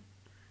Ben.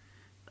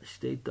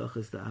 State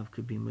Dochas, the Av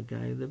could be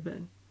Magaya the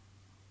Ben.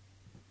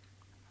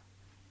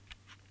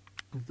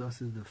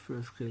 This is the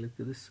first chelik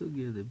of the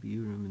Sugya, the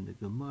Biurim and the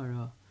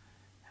Gemara.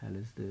 How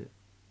is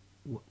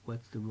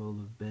what's the role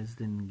of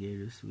Bezdin and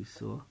Gerus we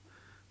saw?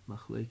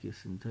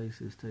 Machlekes and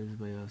Taisus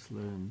by us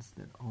learns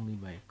that only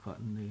by a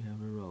Katan they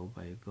have a role,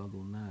 by a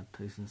Gadol not.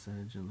 Taisus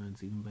Sanhedrin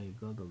learns even by a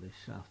Gadol they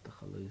shaft the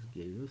Chalois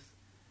Gerus.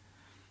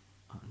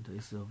 And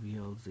Taisus over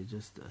here holds they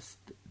just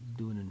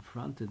do it in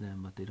front of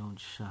them, but they don't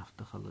shaft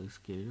the Chalois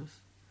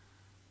Gerus.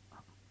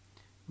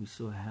 We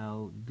saw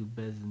how do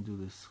Bezdin do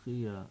the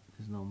Schia.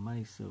 There's no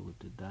Maisa with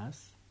the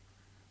Das.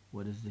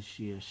 What is the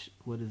Schia?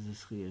 What is the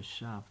Schia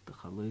Shaft? The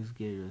Chalois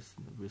Gerus.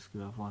 The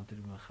Brisker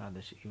wanted to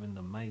Mechadash. Even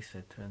the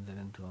Maisa turns it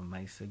into a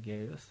Maisa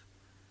Gerus.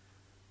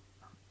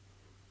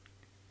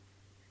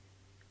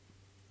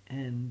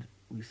 And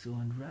we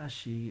saw in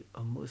Rashi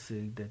a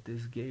Musig that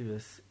this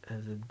Gerus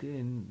as a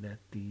din that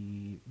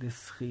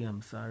this Schia,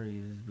 I'm sorry,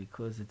 is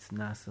because it's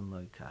Nasan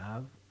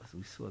Loikav. As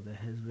we saw the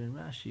Hezbollah in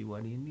Rashi,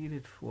 what do you need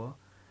it for?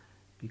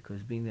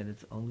 Because being that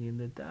it's only in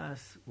the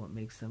Das, what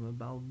makes them a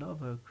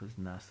Baldover? Because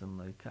Nasan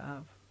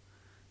Loikav.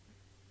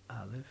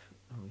 Aleph.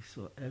 And we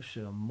saw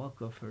Efshe, a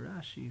Mokkah for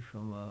Rashi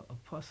from a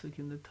pasuk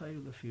in the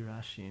title of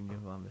Rashi and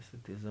Yevamis,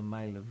 that there's a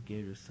mile of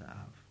Gerus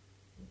Av.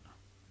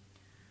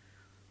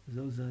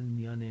 Those are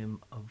Nyanim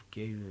of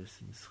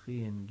Gerus and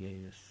Schia and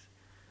Gerus.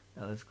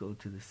 Now let's go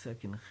to the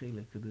second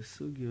chilek of the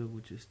Sugya,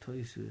 which is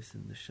Tosfos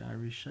in the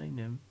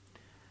Rishonim,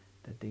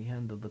 that they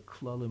handle the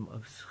klolim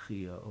of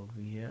Schia over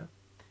here,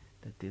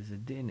 that there's a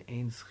din,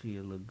 ein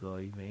Schia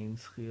l'goy, ve'ein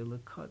Schia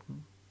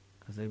l'katan.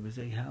 As I was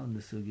saying, how in the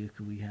Sugya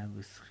could we have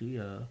a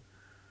Schia?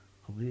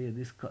 Over here,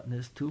 this Katan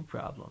has two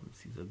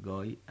problems. He's a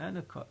goy and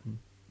a Katan.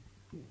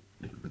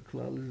 The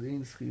klal is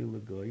ein Schia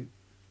l'goy,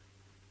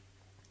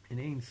 and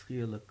ein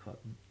Schia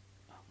l'katan.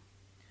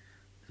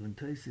 So when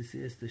Tosfos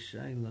says the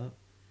Shaila,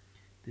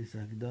 this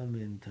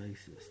Akdama in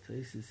Tosfos.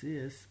 Tosfos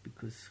is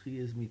because Schia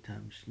is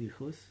mitam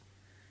shlichus,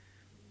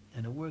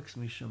 and it works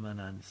mishum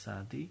anan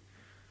sadi.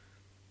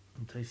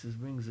 And Tosfos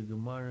brings a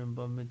Gemara in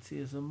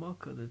Bamitzia as a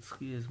makkah that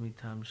Schia is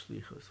mitam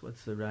shlichus.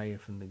 What's the raya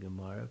from the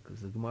Gemara?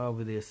 Because the Gemara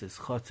over there says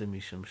chotzer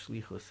mishum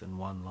shlichus in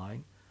one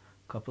line.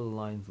 A couple of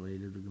lines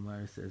later, the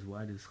Gemara says,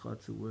 why does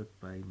chotzer work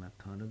by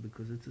matana?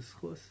 Because it's a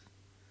schus.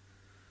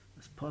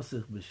 It's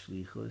pasach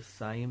b'shlichus,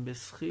 sayim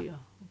b'schia.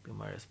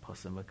 Gemara is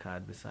pasach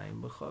makad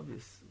b'sayim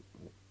b'chavis.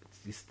 It's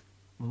just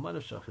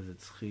Mamarashach is it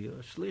schia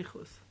or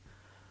shlichus.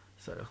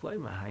 Sarach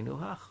leima hainu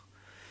hach.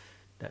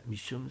 That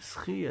mishum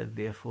schia,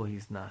 therefore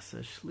he's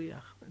nasa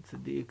shliach. That's a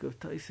diak of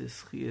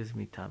Tosfos. Schia is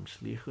mitam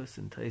shlichus,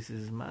 and Tosfos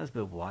is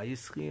masber. Why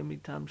is schia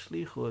mitam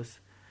shlichus?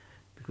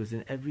 Because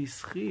in every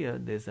schia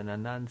there's an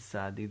anan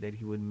sadi that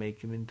he would make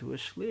him into a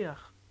shliach.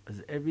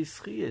 As every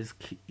schia is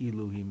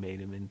ki'ilu, he made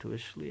him into a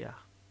shliach.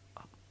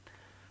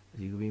 As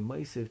you can be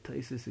Moshe,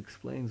 Tosfos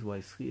explains why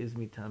Schia is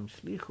mitam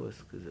shlichus,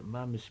 because it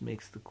mamish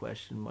makes the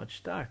question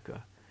much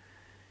darker.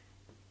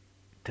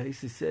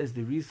 Tosfos says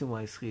the reason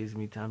why Schia is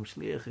mitam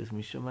shliach is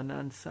mishum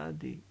anan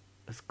sadi.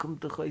 As kum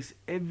t'chois,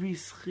 every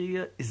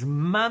Schia is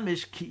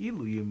mamish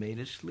ki'ilu, you made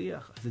a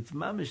shliach. As it's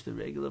mamish the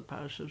regular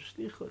parsha of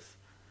shlichus.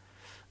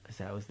 As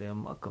how is there a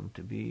makom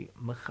to be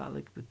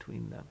machalik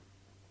between them?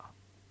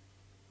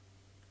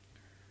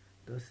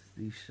 This is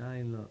the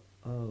shaila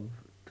of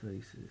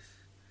Tosfos.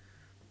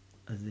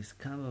 As this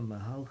kama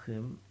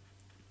mahalchim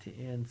to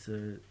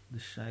answer the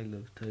shaila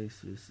of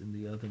Tosfos in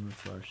the other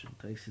mefarshim.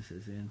 Tosfos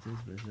has answers,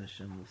 but as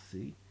Hashem will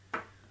see.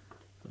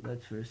 But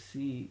let's first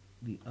see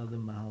the other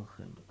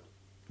mahalchim.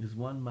 There's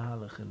one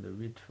mahalach in the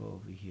Ritva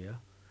over here,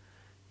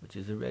 which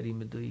is already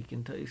meduyik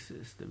in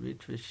Tosfos. The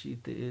Ritva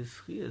shita is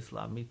Schia is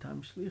la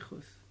mitam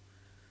shlichus.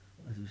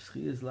 As if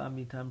Schia is la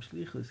mitam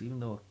shlichus, even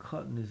though a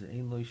Katan is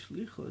ein loy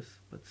shlichus,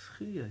 but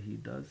Schia he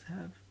does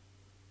have.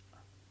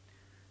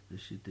 The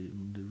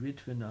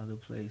Ritva in other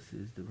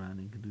places, the Ran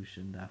in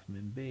Kedushin Daf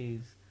Mem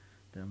Beis,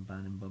 the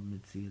Ramban in Bab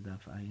Mitzia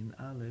Daf Ayin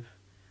Aleph.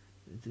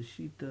 It's a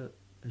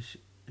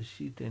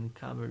shita in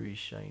Kama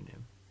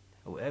Rishonim.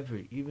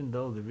 However, even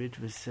though the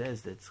Ritva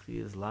says that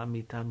Schia is la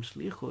mitam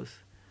shlichus,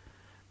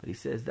 but he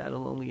says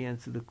that'll only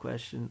answer the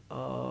question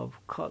of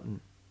Katan,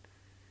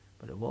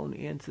 but it won't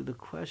answer the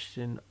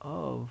question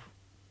of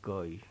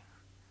Goy.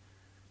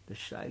 The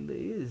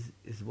shaila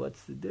is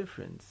what's the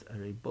difference? Are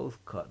they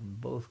both Katan,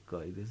 both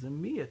Goy? There's a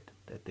miyat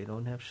that they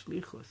don't have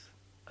shlichus.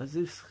 As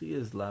if Schia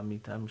is la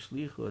mitam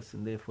shlichus,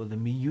 and therefore the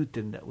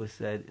miyutim that was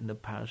said in the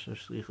parsha of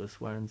shlichus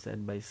weren't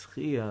said by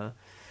Schia.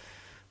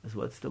 As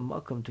what's the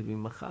makom to be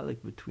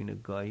machalik between a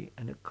Goy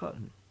and a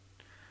Katan?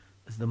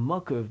 As the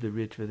makkah of the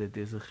Ritva that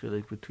there's a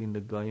chilik between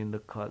the Goy and the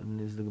Katan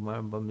is the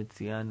Gemara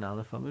Bamitzia and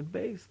Aleph Amid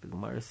Beis. The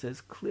Gemara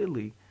says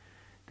clearly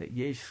that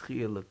yesh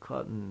schia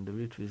l'katan, the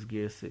Ritva's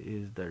gersa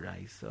is the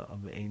raisa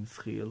of ein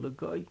schia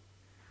l'goy.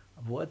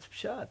 Of what's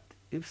pshat?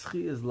 If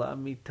schia is la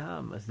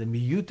mitam, as the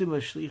miyutim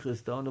of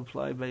shlichus don't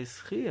apply by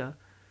schia,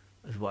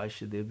 as why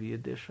should there be a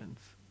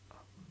difference?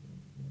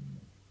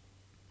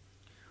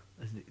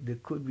 As there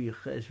could be a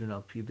cheshvan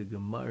al pi the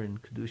Gemara in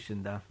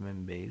Kedushin Daf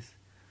Mem Beis.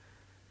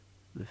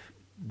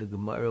 The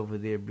Gemara over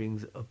there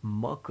brings up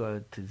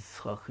makkah to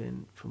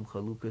Tzchachin from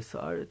Chalukas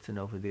Haaretz, and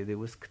over there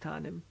was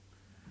Ktanim.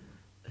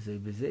 As I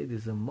say,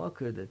 there's a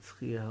makkah that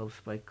Schia helps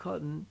by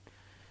Katan,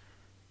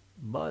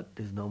 but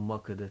there's no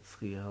makkah that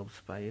Schia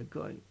helps by a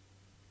Goy.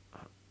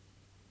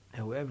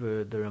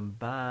 However, the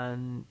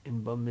Ramban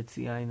in Bab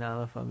Mitzia in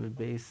Aleph Amid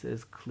Beis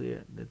says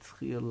clear that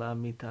Schia la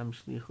mitam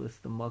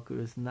shlichus, the makkah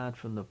is not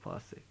from the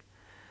pasuk.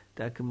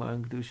 That Gemara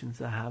in Kedushin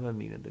Sahaba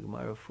Mina, the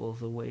Gemara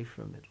falls away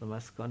from it.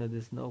 Lamaskana,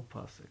 there's no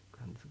pasuk.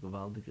 And it's a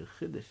gewaldige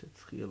chiddush that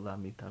Schia la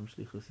mitam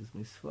shlichus is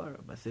misvara.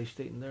 But say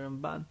state in the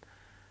Ramban.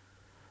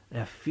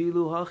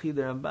 Afilu hachi,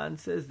 the Ramban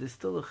says there's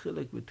still a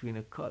chilik between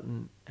a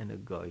Katan and a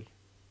Goy.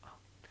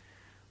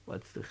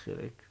 What's the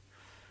chilik?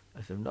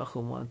 As if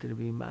Nachum wanted to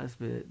be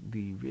masbe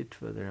the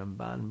Ritva, the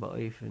Ramban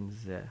ba'ofen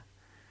zeh,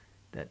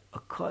 that a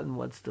Katan,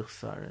 what's the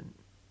chsaron?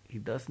 He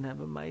doesn't have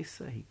a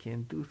maisa, he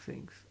can't do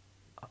things.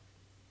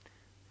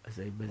 As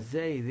a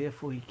bazei,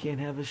 therefore he can't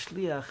have a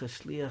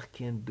shliach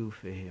can't do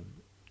for him.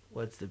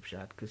 What's the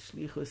pshat? Because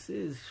shlichus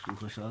is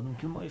shlichus adam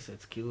k'moisa,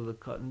 it's kilo the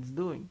Katan's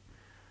doing.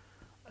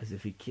 As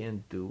if he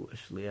can't do, a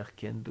shliach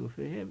can't do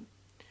for him.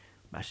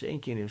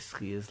 Mashenkin if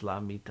schia is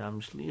la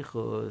mitam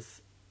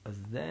shlichus,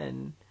 as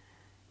then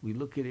we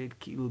look at it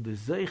kilo the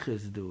zeich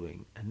is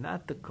doing, and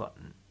not the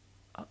Katan.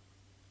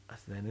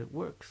 As then it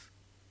works.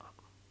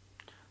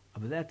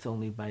 But that's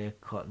only by a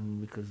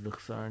Katan, because the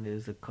chsaron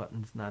is a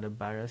Katan's not a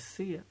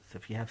barasiya. So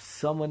if you have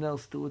someone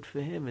else do it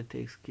for him, it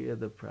takes care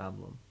of the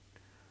problem.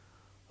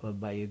 But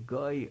by a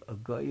guy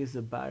is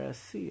a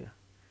barasiya.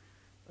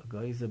 A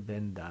guy is a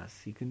ben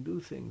das. He can do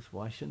things.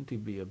 Why shouldn't he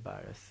be a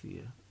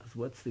barasiya?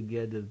 What's the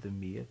get of the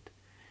miyat?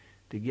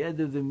 The get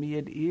of the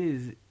miyat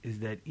is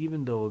that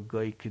even though a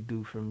guy could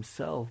do for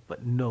himself,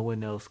 but no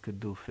one else could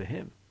do for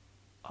him.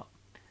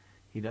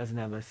 He doesn't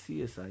have a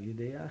siyas al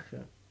yidei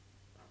acher.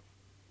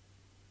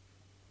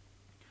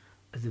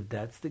 As if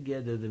that's the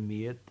get of the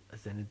miyat,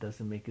 as then it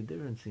doesn't make a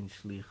difference in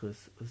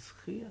shlichus or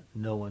schia.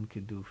 No one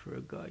could do for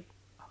a guy.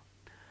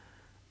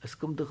 As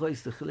come to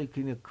choice, the chilik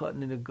in a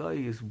Katan and a guy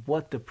is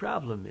what the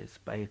problem is.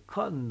 By a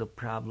Katan, the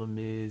problem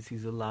is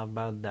he's a lav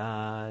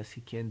baldas,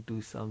 he can't do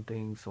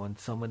something, so when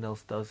someone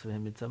else does for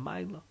him, it's a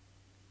maila.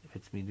 If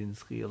it's midin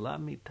schia la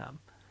mitam.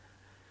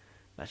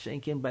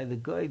 Mashenkin, by the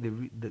guy,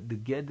 the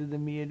get of the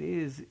miyad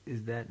is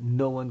that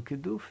no one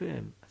could do for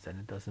him. So then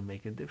it doesn't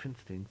make a difference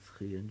between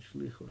schia and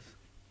shlichus.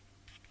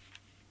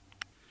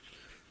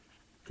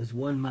 There's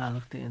one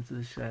malach to answer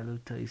the Shiloh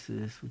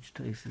Taisis, which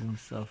Taisis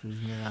himself is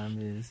Miram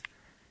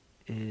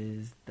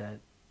is that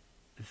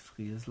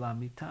Schia is la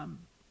mitam.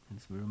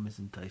 It's Miram is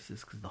in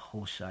Taisis because the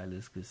whole Shiloh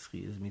is because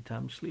Schia is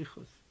mitam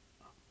shlichus.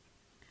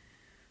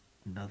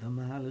 Another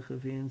mahalach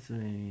of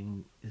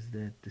answering is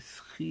that the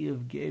Schia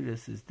of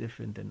Geras is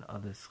different than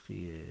other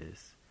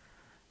Schias.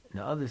 In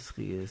the other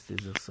Schias,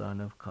 there's a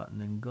son of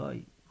Katan and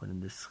Goy. But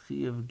in the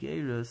Schia of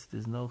Geras,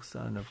 there's no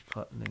son of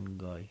Katan and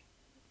Goy.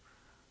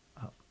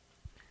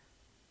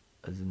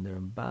 As in the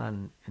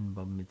Ramban in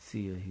Bab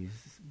Mitzia, he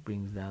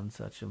brings down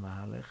such a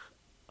mahalach.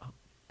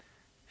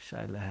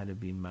 Shaila had to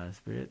be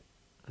masbirit.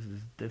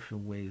 There's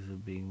different ways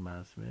of being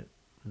masbirit.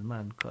 The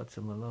man Katz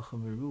and Malacha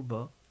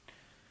Meruba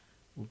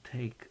will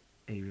take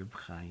a Reb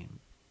Chaim.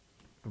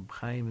 Reb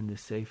Chaim in the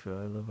Sefer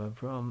Olav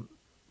Avram,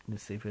 in the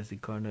Sefer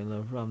Zikaron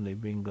Olav Avram, they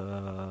bring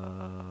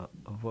a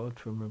word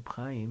from Reb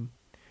Chaim,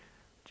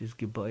 which is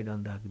gebayed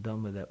on the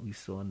Akdama that we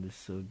saw in the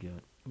Sugya.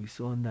 We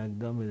saw in the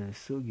Akdama in the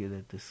Sugya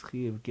that the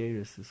Schia of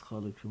Geras is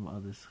chaluk from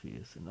other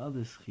Schias. In other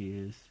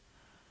Schias,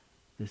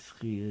 the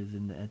Schia is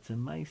in the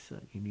Etzem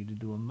Maisa. You need to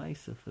do a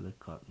Maisa for the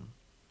Katan.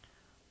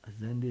 As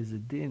then there's a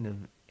din of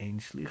Ein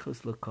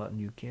Shlichus LaKatan.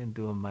 You can't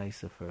do a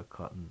Maisa for a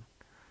Katan.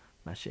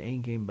 Masha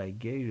Ein came by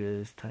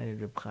Geras, Tiny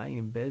Reb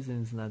Chaim,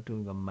 Bezdin's not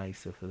doing a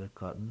Maisa for the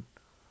Katan.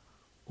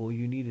 All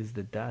you need is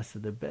the Das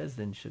of the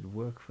Bezdin should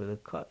work for the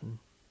Katan.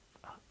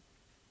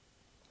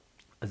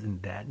 As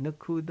in that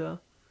Nakuda,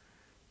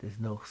 there's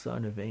no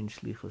chsaron of Ein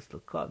Shlichus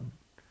LaKatan.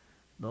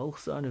 No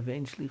chsaron of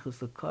Ein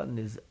Shlichus LaKatan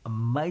is a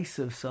mice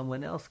of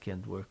someone else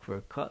can't work for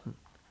a Katan.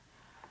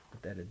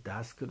 But that a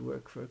das could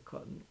work for a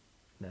Katan,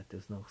 that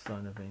there's no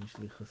chsaron of Ein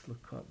Shlichus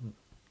LaKatan.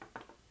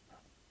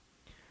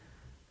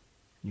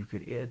 You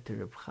could add to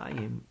Reb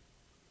Chaim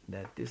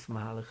that this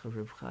mahalach of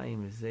Reb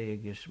Chaim is Zeya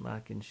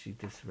Geshmak and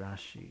Shitas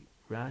Rashi.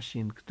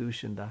 Rashi in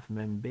Kedushin Daf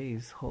Mem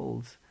Beis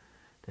holds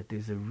that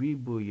there's a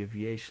ribuy of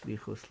Yesh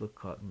Shlichus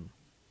LaKatan.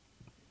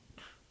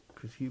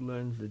 Because he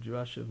learns the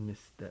drush of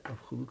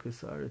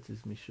Chulukas Aretz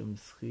is Mishum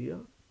Schia,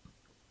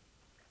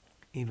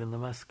 even the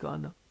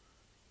Maskana.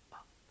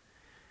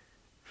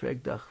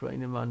 Frag the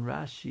Acharonim on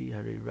Rashi,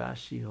 Hari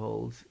Rashi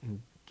holds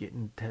in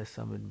Gittin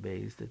Tesamid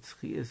Beis that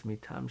Schia is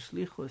mitam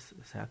shlichus.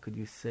 So how could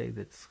you say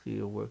that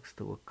Schia works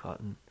to a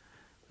Katan?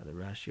 The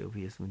Rashi over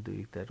here is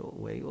meduyik that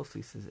way. Also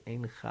he says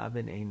Ein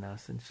Chaben Ein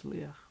Nas and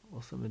Shliach.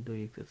 Also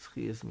meduyik that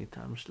Schia is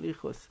mitam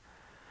shlichus.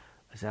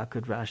 So how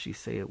could Rashi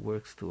say it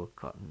works to a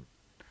Katan?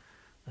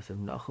 As if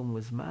Nachum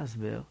was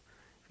masber,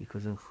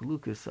 because in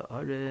Chalukas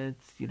Haaretz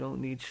you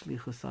don't need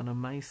shlichus on a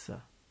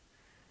maisa,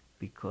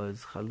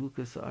 because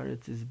Chalukas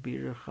Haaretz is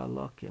bir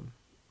chalakim.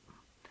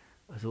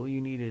 As all you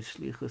need is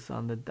shlichus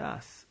on the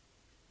das.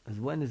 As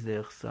when is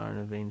there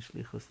chsaron of ein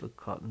shlichus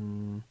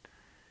LaKatan?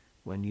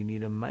 When you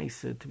need a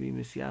maisa to be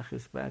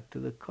misyachis back to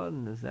the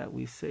Katan, is that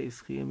we say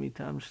schia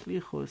mitam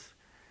shlichus,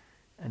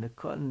 and a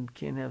Katan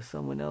can't have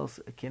someone else,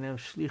 can't have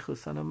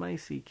shlichus on a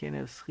maisa, he can't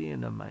have schia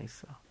in a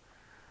maisa.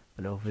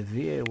 But over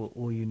there,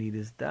 all you need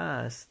is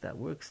das that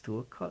works to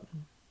a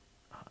Katan.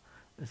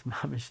 As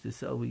mamish to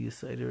sell what you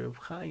say to Reb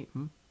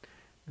Chaim,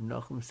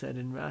 Nachum said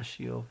in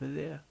Rashi over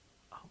there.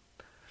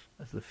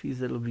 As the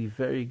fees, it'll be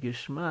very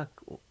gishmak.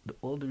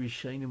 All the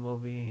Rishonim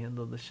over here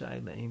handle the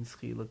shayla. Ein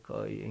schia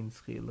l'koi, ein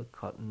schia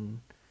l'katan.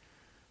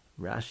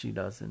 Rashi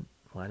doesn't.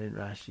 Why didn't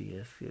Rashi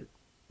ask it?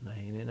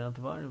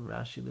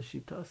 Rashi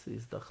l'shitasi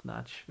is doch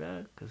not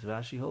shver, because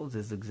Rashi holds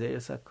is the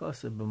gzeres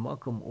hakosa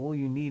b'makom. All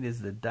you need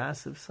is the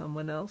das of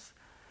someone else.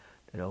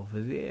 That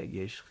over there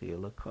yesh schia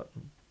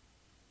l'katan.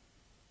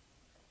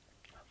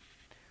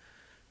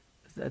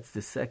 That's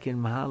the second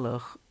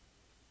mahalach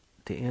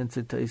to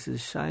answer Taisa's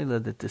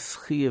shaila that the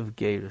schia of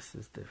Geras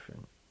is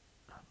different.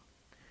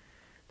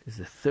 There's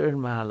a third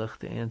mahalach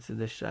to answer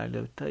the shaila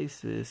of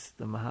Taisas,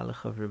 the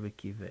mahalach of Rabbi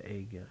Kiva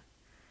Eger.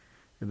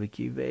 Rabbi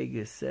Kiva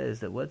Eger says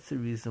that what's the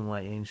reason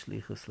why ein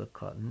shlichus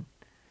l'katan?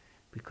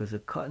 because a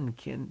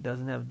Katan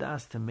doesn't have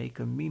das to make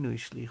a minui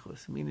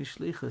shlichus. Minui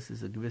shlichus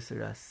is a gvisser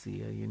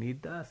asiya. You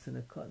need das, and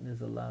a Katan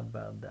is a lav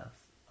bar das.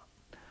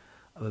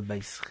 But by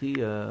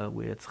Schia,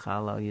 where it's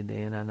Chalal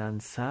Yedein Anan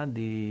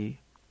Sadi,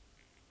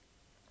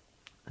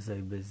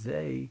 Zay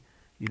Bezay,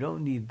 you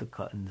don't need the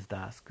Katan's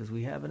das, because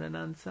we have an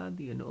Anan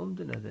Sadi, an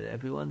Umdana, that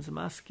everyone's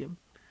maskim.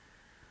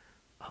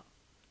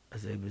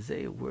 Zay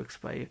Bezay, it works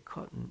by a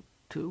Katan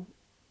too.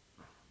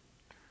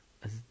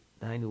 As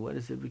I know, what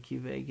is Rabbi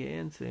Akiva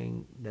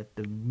answering? That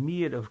the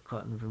mir of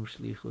Katan from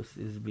Shlichus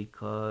is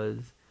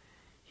because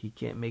he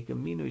can't make a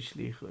minui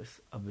shlichus.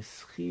 A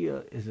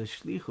beschia is a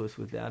shlichus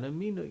without a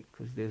minui,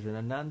 because there's an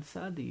anan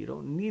sadi. You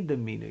don't need the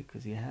minui,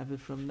 because you have it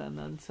from the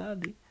anan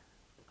sadi.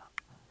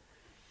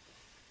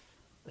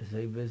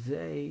 Zay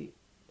bezay,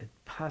 it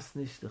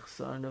pasnish the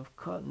chsarn of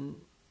Katan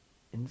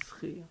in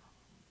schia.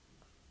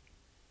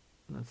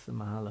 That's the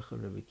mahalach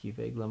of Rabbi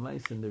Akiva.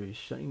 Glamais in the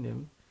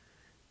Rishonim,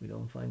 we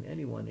don't find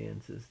anyone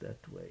answers that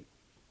way.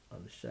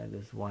 On the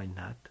shaila, why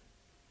not?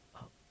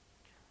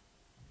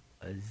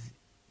 As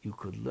you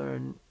could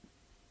learn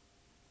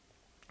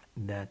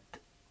that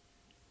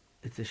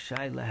it's a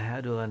shaila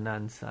how do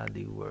anan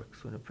sadi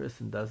works. When a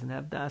person doesn't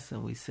have das,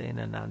 and we say an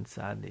anan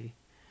sadi,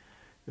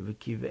 Rabbi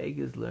Akiva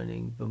is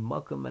learning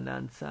b'makam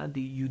anan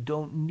sadi, you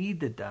don't need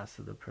the das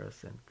of the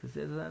person, because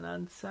there's an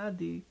anan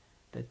sadi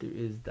that there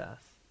is das.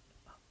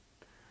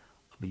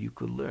 But you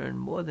could learn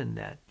more than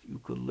that. You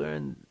could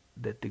learn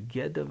that the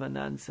ged of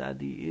anan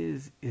sadi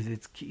is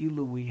it's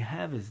ki'ilu we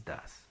have is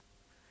das.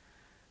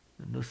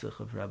 The nusach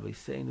of Rabbi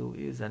Seinu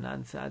is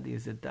anan sadi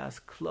is a das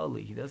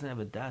kloli. He doesn't have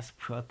a das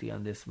prati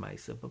on this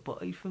maisa, but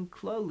ba'ifan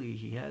kloli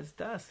he has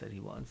das that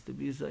he wants to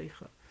be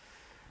zeicha.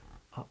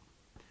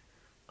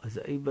 As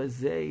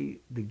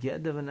the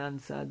ged of anan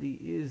sadi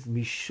is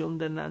mishum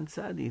the anan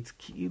sadi. It's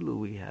ki'ilu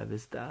we have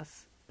is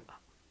das.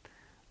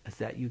 As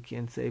that you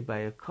can't say by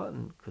a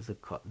Katan, because a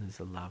Katan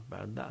is a lav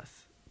bar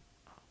das.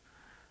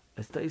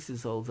 As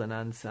Taisus holds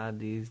anan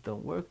sadis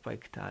don't work by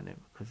Katanim,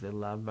 because they're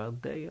lav bar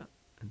deya.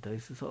 And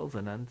Taisus holds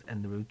anan,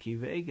 and the Rabbi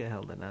Akiva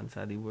held anan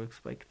sadi works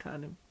by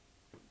Katanim.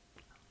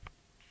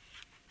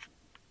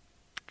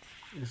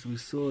 As we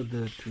saw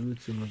the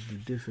terutzim of the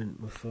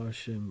different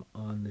mafarshim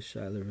on the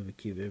Shaila Rabbi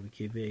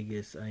Akiva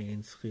is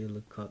ayin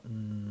schil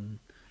Katan.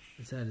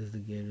 That is the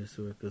Gerus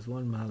work. Because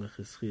one mahalach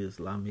is schiyas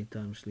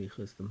lamitam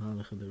shlichus, the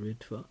mahalach of the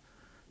Ritva.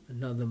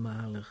 Another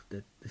mahalach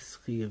that the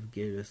schiyah of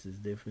Gerus is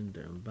different, the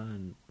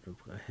Ramban,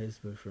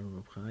 Hezber from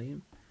Reb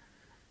Chaim.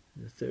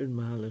 The third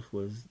mahalach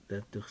was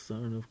that the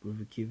chsarn of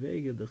Rabbi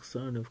Akiva, the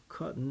chsarn of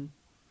Katan,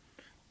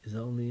 is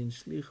only in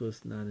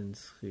shlichus, not in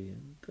schiyah.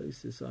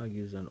 Taisus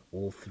argues on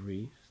all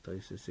three.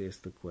 Taisus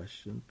asked the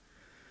question,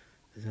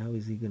 is how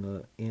is he going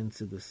to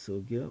answer the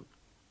sugya?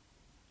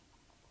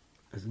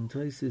 As in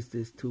Taisus,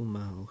 there's two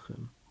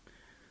mahalchim.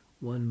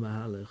 One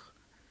mahalach,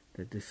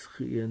 that the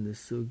schiyah and the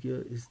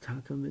sugya is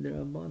taka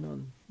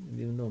midrabanan.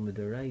 Even though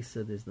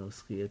midaraisa there's no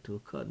schiyah to a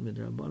Katan,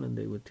 midrabanan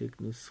they would take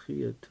no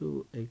schiyah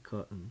to a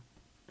Katan.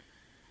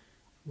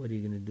 What are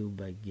you going to do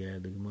by ger?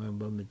 The Gemara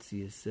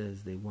Bamitzia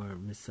says they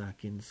weren't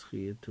misakin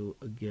schiyah to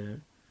a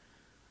ger.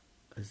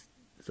 As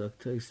Zak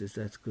Taisus,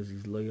 that's because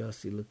he's lo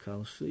yasi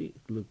l'klal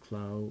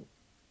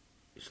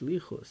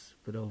shlichus.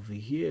 But over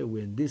here,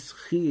 when this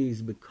schiyah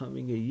is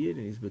becoming a yid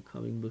and he's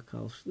becoming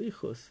b'kal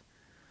shlichus,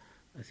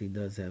 as he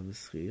does have a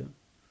schiyah.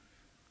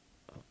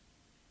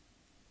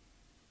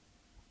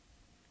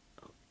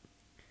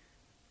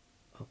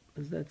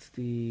 As that's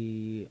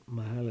the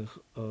mahalach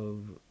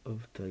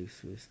of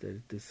Taisus,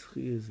 that the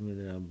schiyah is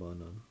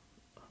midrabanan.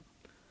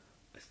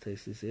 As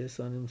Taisus asks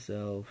on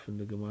himself from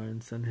the Gemara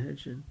in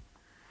Sanhedrin,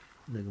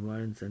 the Gemara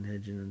in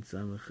Sanhedrin and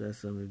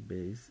Samach Amid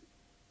Beis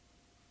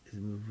is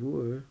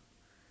mavur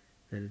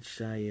that it's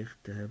shaykh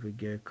to have a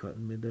ger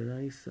Katan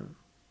midaraisa.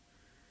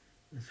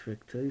 As for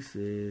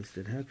Taisus,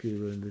 that how can you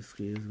learn the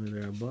schiyah is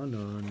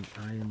midrabanan?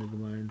 I in the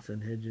Gemara in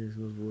Sanhedrin is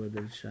mavur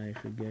that it's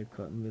shaykh to ger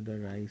Katan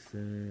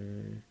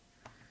midaraisa.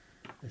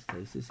 As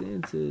Taisus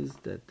answers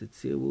that the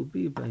tzir will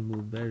be by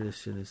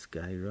muberish and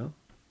eskaira.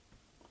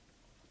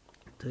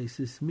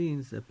 Taisus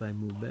means that by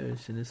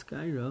muberish and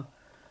eskaira,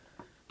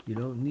 you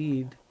don't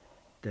need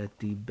that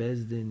the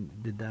bezdin,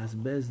 the das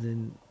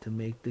bezdin, to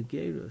make the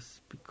gerus,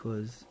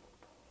 because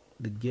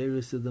the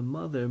gerus of the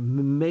mother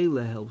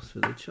memela helps for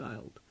the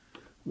child.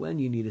 When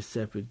you need a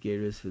separate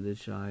gerus for the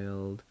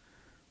child,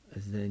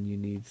 as then you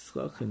need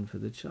schachin for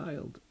the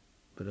child.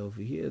 But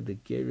over here, the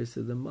gerus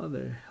of the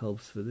mother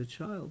helps for the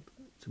child.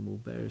 To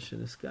muberish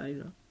and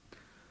eskaira.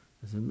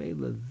 As a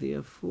mela,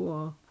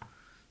 therefore,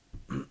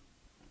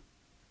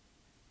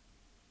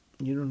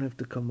 you don't have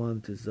to come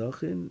on to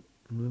zachin.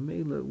 And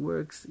mela, it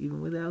works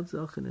even without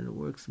zachin, and it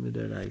works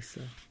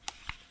midaraisa.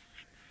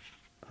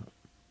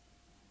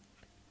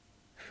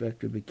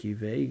 Rabbi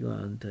Akiva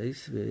on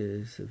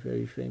Taisve is a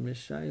very famous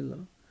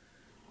shaila.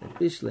 That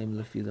bishleim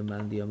lefila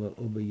mandiyama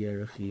uba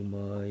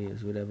yerachimoy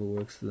is whatever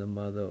works to the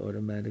mother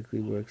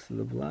automatically works to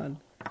the blood.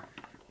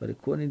 But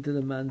according to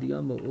the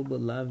mandiyama uba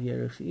lav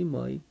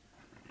yerachimoy,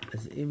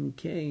 as im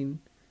kain,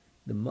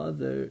 the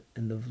mother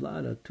and the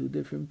vlad are two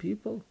different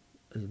people.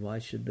 As why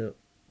should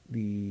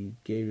the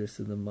gerus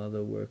of the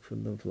mother work for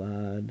the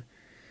vlad?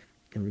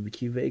 And Rabbi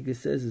Kiva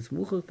says it's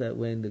muchach that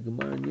way in the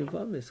Gemara in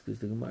Yavamis, because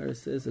the Gemara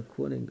says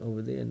according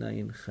over there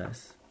Nayin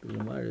Ches, the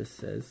Gemara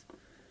says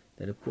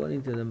that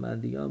according to the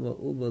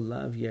Mandiyama Uba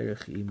Lav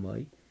Yerech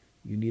Imai,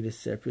 you need a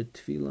separate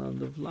tefillah on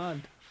the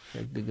vlad.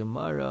 Like the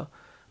Gemara,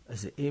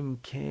 as a Im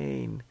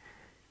Kain,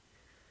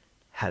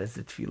 how does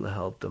the tefillah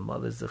help the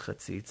mother's the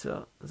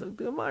chatzitza? It's like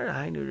the Gemara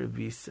Hainu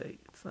Rabbi say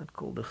it's not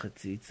called a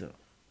chatzitza.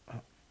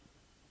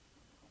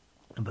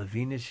 But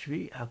Vina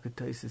Shvi, how could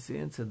Taisus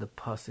answer the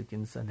pasuk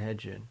in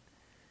Sanhedrin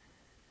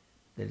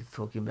that it's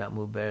talking about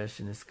Muberesh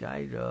and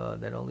Eskaira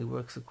that only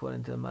works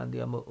according to the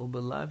Mandiyama Uba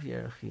Lav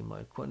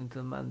Yerechimai, according to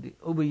the Mandi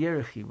Uba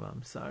Yerechimai,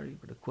 I'm sorry,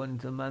 but according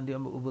to the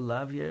Mandiyama Uba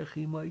Lav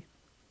Yerechimai,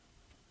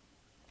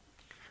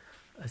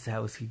 as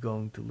how is he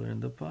going to learn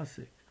the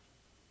pasuk?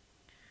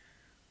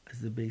 As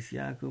the Beis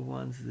Yaakov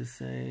wants to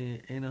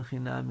say,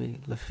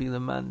 Enochinami,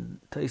 Lefila Man,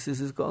 Taisus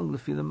is going,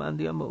 Lefila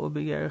Mandiyama Uba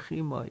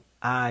Yerechimai.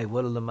 Aye,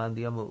 what will the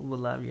Mandiyama Uba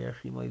Lav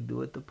Yerechimai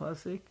do at the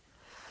pasuk?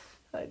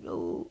 Like,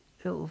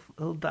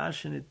 he'll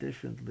dash in it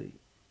differently.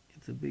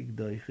 It's a big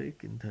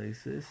doichik in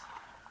Taisus.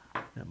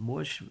 That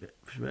more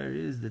shver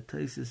is the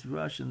Taisus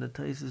Rush and the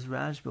Taisus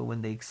Rash, but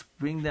when they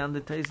bring down the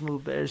Taisus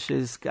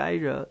Mubershes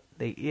Skaira,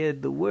 they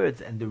add the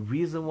words, and the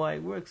reason why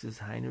it works is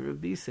Hainu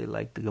Rabbi say,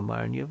 like the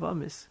Gemara in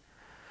Yavamis.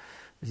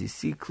 As you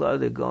see, Klar,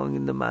 they're going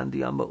in the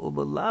Mandiyama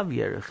Uba Lav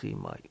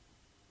Yerechimai.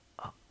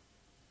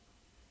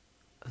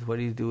 As what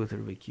do you do with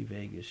Rabbi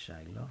Kivegas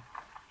Shaila?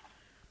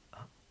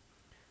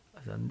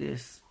 As on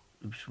this,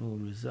 Reb Shmuel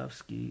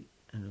Rozovsky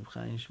and Reb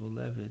Chaim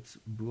Shmulevitz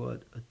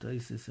brought a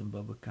Taisus in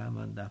Baba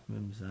Kama and Daf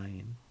Mem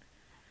Zayin.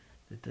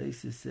 The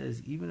Taisus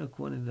says, even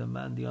according to the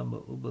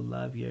Mandiyama Uba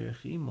Lav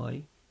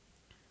Yerechimai,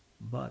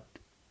 but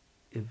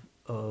if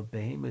a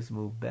behemoth is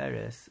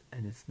muberes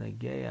and it's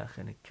nageach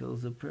and it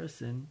kills a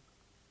person,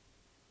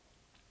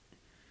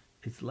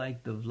 it's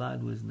like the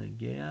vlad was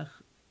nageach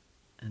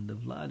and the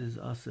vlad is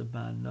asa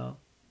ba'ana.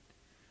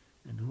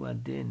 And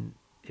huadin,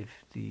 if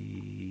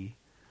the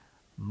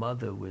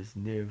mother was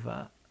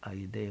nirva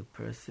ayidei a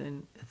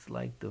person, it's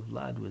like the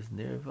vlad was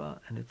nirva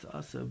and it's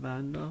asa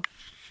ba'ana.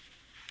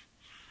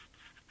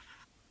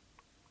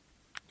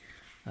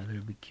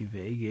 Rabbi Kiva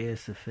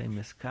is a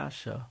famous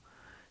kasha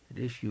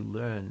that if you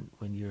learn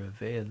when you're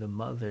aveya the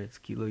mother, it's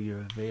kilo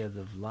you're aveya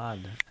the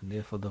vlad, and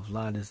therefore the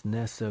vlad is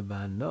neser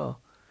ba'ana.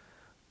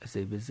 I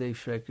say,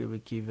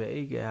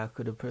 how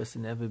could a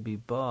person ever be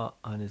ba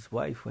on his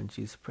wife when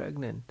she's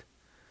pregnant?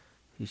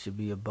 He should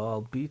be a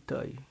baal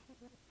bitay,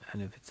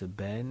 and if it's a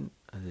ben,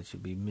 it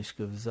should be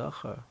mishkav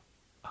zachar.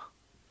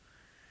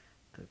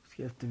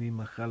 You have to be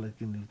machalak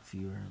in the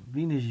tzira.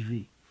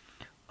 Vinishvi.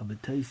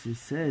 Abitaisis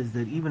says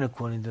that even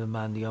according to the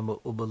Mandiyama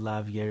Uba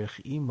Lav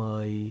Yerech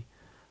Imai,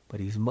 but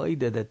he's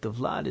maida that the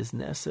vlad is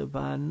neser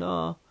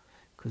ba'ana,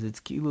 because it's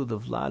kilo the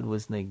vlad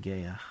was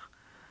negeach.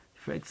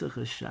 Fretzach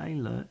a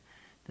shaila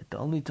that the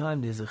only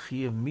time there's a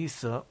chiyav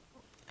misa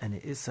and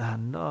it is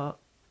hana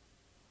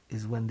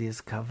is when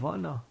there's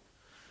kavana.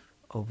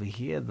 Over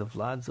here, the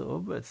vlad's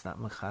over, it's not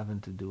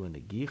mechavan to do an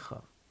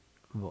agicha.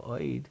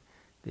 V'oid,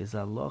 there's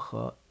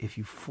halacha, if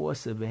you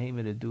force a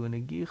behemoth to do an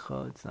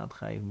agicha, it's not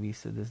chayiv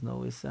misa, there's no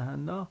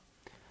isahana.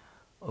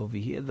 Over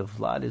here, the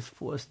vlad is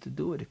forced to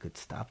do it. It could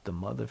stop the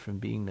mother from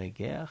being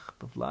negech.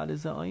 The vlad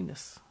is a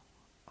oinus.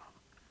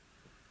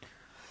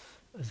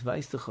 As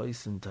weiß the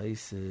chois and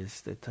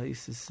taisis, the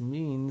taisis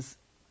means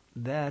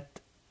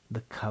that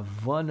the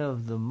kavana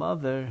of the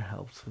mother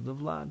helps for the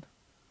vlad.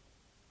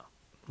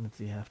 That's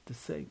what you have to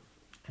say.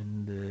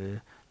 And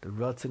the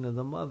rotzing of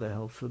the mother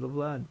helps for the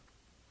vlad.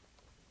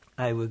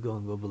 We're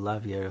going over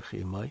Lav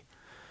Yerechimai.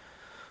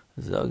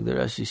 Zog the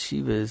Rashi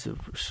Shivas of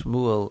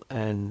Shmuel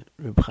and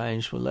Reb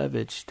Chaim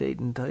Shmulevitz state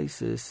in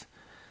Taisis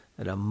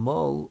that a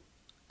mol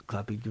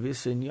klapi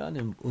gewisse in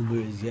Yanim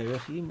uber is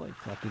Yerechimai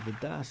klapi the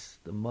das,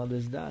 the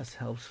mother's das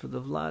helps for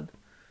the vlad.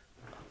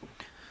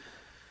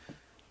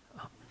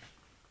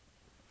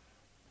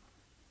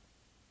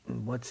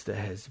 What's the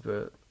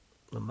hezber?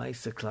 The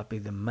Maisa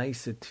klapi, the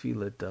Maisa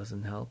tefillah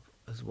doesn't help.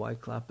 As why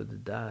klapi the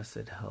das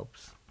it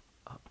helps.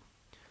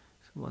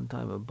 So one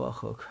time a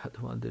bachok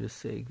wanted to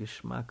say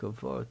geschmack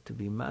avor to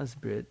be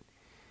masbrit.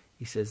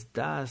 He says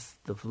das,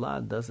 the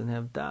vlad doesn't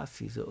have das.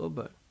 He's a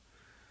uber.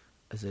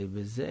 As a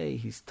bezeh,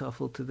 he's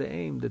tuffle to the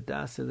aim. The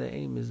das of the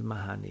aim is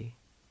mahani.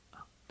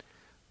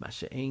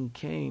 Masha ein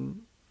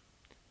kain,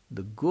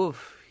 the guf,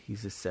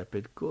 he's a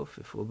separate guf.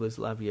 If uber's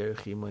lav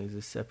yerechima, he's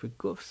a separate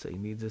guf, so he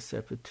needs a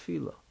separate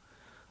tefillah.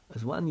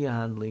 As one you're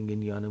handling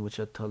in Yanim, which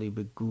are tali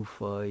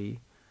begufai,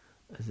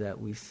 as that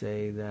we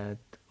say that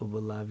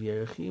uber lav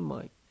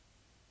yerechima.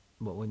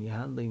 But when you're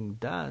handling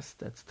das,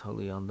 that's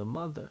totally on the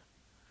mother.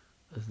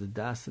 As the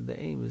das of the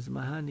aim is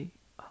mahani.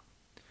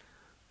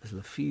 As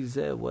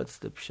lafizeh, what's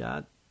the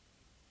pshat?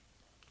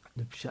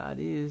 The pshat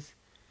is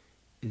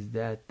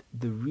that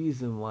the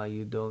reason why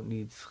you don't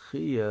need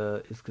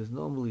schiyah is because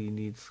normally you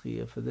need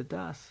schiyah for the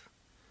das.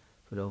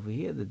 But over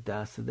here, the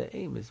das of the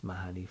aim is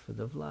mahani for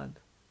the vlad.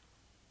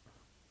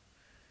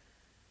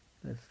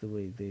 That's the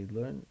way they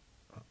learn.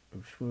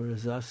 Shmuel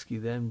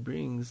Rozovsky then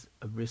brings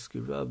a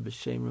brisker Rab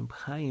b'Shem Reb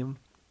Chaim.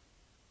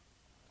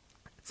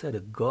 It said a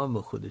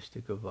Gomer Chudash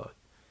Tikavad.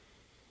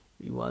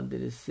 He wanted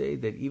to say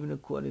that even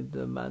according to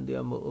the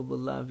Mandiyam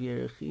Ubalav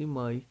Yerech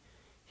Imai,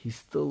 he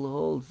still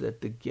holds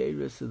that the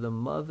gerus of the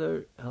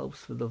mother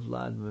helps for the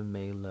Vlad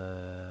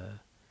Memela.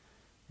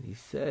 He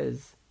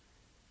says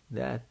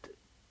that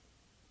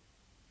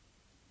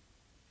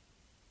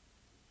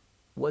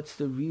what's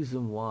the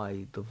reason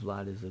why the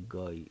Vlad is a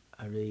guy?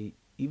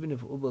 Even if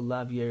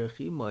Ubalav Yerech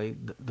Imai,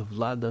 the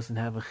Vlad doesn't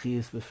have a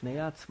chiyas b'fnei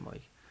atzmai.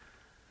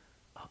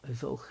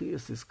 His whole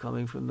chiyus is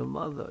coming from the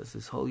mother.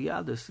 His whole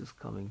yadus is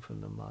coming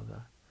from the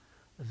mother.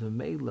 As a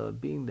mela,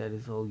 being that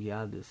his whole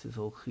yadus, his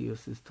whole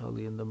chiyus is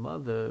totally in the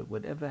mother,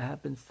 whatever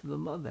happens to the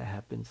mother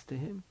happens to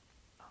him.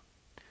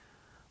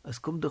 As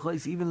kum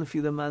dechois, even if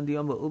you're the man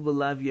diyama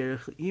ubalav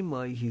yerech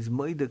imai, he's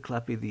moide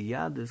klapi the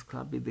yadus,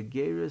 klapi the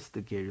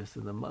gerus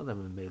of the mother,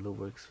 and mela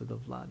works for the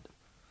vlad.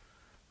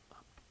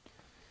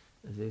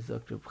 As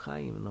Ezok Reb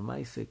Chaim, and the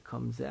Maise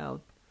comes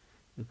out,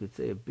 you could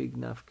say a big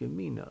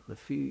nafkamina.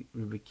 Lefi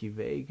Rabbi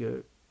Kiva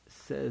Eger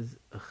says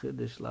a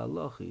chiddush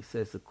la'aloch. He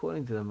says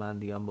according to the man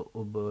diyama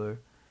uber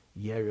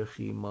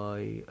yerechi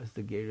mai, as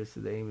the gerus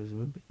of the aim is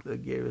the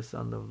gerus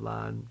on the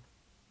vlad.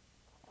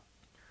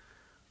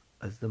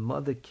 As the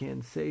mother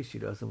can't say she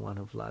doesn't want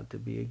her vlad to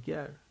be a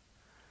ger.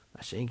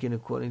 Mashenkin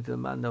according to the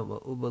man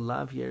diyama uber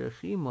lav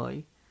yerechi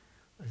mai,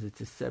 as it's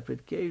a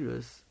separate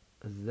gerus,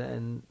 as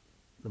then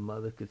the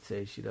mother could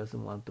say she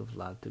doesn't want the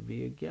vlad to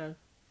be a ger.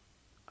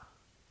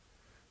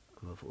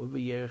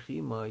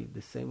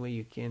 The same way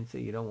you can't say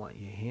you don't want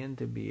your hand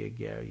to be a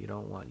ger, you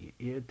don't want your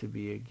ear to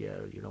be a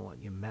ger, you don't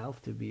want your mouth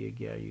to be a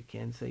ger. You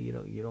can't say you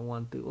don't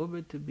want the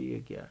uber to be a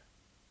ger.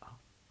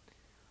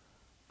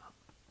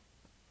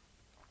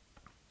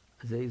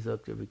 The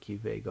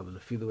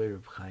way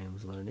Reb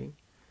Chaim's learning,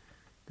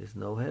 there's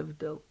no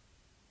hevdel.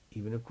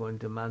 Even according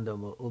to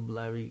Mandam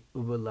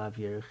Ubalav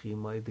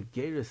Yerechimai, the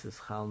gerus is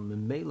chal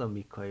memela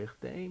mikoyach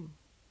deim.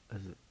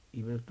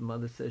 Even if the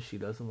mother says she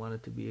doesn't want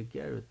it to be a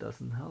ger, it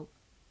doesn't help.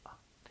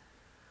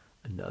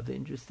 Another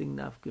interesting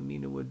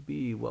nafkamina would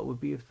be, what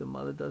would be if the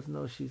mother doesn't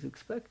know she's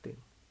expecting?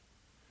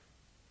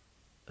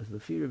 As the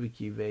fear of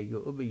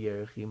Kivega, Uba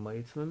Yerechimai,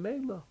 it's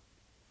memela.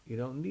 You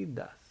don't need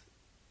that.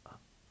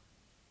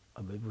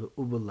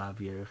 Uba lav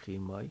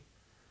Yerechimai,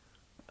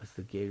 as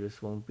the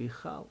gerus won't be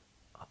chal.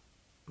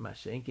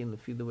 Mashenkin,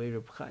 the way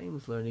Reb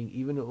Chaim's learning,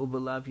 even a Uba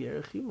lav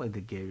Yerechimai, the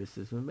gerus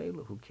is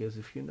memela. Who cares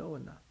if you know or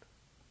not?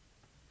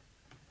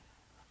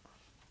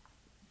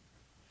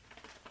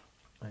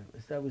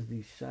 That was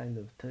the shine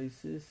of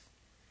Taisis.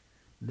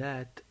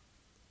 That,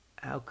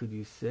 how could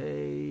you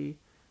say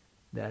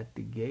that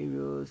the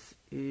gerus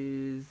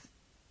is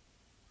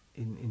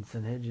in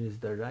Sanhedrin is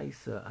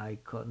daraisa? I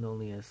Katan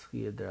only as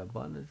chiyah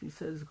darabanan. He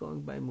says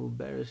going by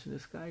muberish in the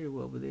sky.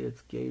 Well, over there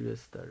it's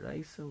gerus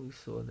daraisa. We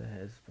saw the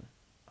husband.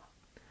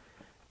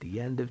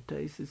 The end of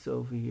Taisis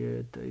over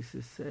here.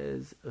 Taisis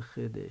says a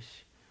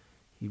chiddush.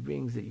 He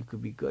brings that you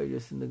could be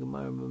gerus in the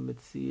Gemara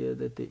Mitzia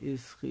that there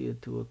is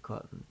chiyah to a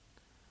Katan.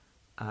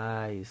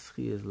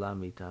 Schia is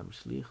lamitam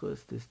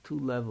shlichus. There's two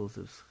levels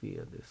of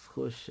schia. There's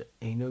schus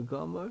einer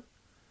gomer,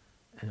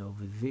 and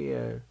over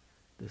there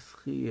the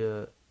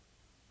schia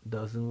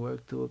doesn't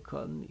work to a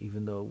Katan,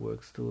 even though it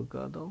works to a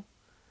gadol.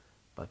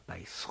 But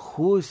by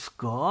schus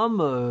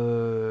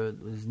gomer,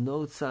 there's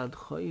no tzad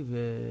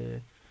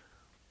choive.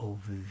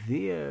 Over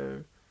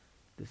there,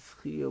 the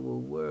schia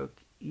will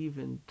work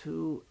even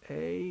to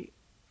a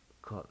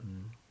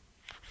Katan.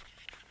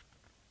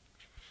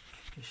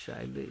 The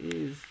shaila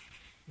is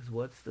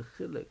what's the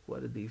chilek?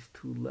 What are these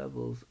two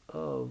levels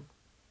of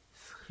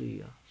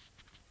schia?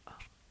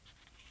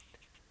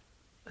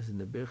 As in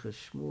the Birchas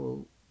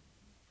Shmuel,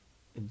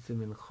 in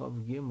Simin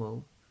Chav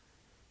Gimel,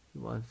 he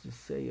wants to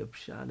say a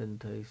pshat in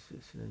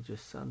Taisus, and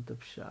just santa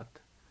pshat.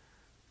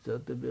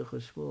 Zot the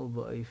Birchas Shmuel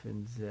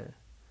ba'ofen zeh.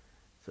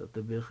 Zot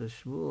the Birchas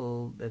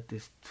Shmuel that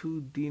there's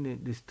two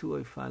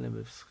oifanim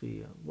of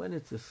schia. When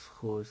it's a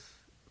schus,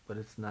 but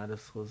it's not a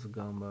schus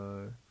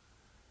gomer.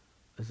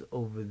 As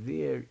over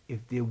there,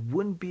 if there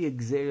wouldn't be a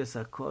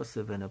Gzeres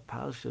HaKosev and a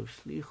Parsha of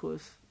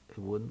Shlichus, it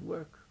wouldn't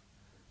work.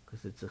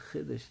 Because it's a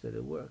Chiddush that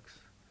it works.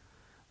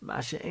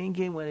 Masha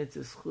Engen, when it's a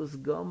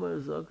Schus Gomer,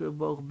 Zoker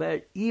Boch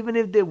Ber, even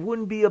if there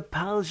wouldn't be a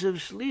Parsha of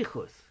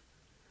Shlichus,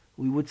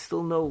 we would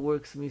still know it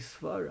works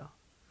Misvara.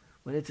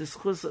 When it's a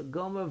Schus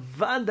Gomer,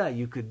 Vada,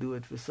 you could do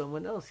it for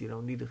someone else. You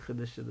don't need a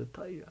Chiddush of the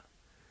Torah.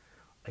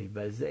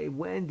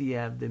 When do you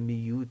have the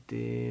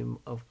miyutim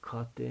of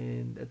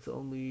Katan? That's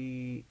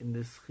only in the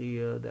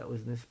schia that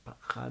was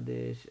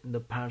Chadish in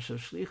the parsha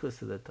of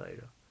Shlichus of the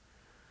Torah.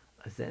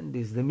 As then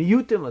there's the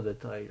miyutim of the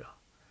Torah.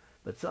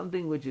 But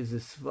something which is a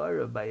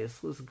svara by a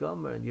schus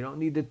gomer, and you don't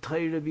need the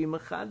Torah to be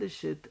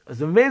machadish it, as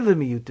a mele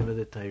miyutim of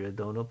the Torah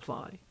don't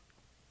apply.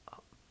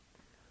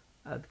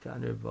 Ad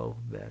kaner boch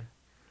ber.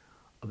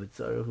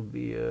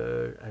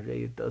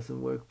 It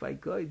doesn't work by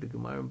Goy. The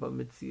Gemara in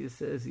Bamitzia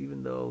says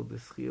even though the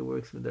schia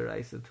works with the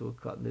Raisa to a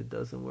Katan, it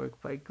doesn't work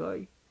by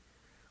Goy.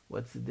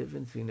 What's the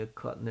difference between a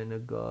Katan and a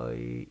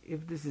Goy?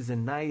 If this is a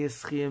Naya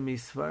Schia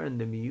Misvar and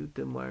the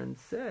Miyutim weren't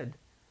said,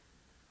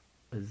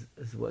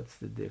 as what's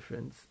the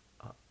difference?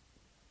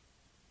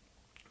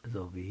 As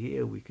over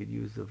here, we could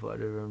use the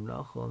word of Rav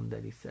Nachum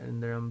that he said in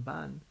the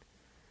Ramban.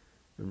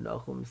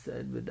 Rav Nachum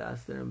said with the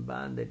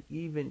Ramban that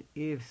even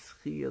if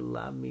Schia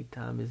Lab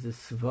Mitam is a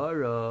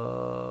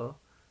Svara,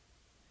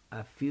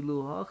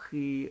 Afilu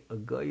Hachi, a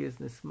Goy is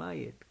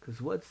Nesmayit.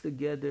 Because what's the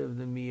gather of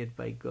the Miyat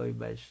by Goy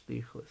by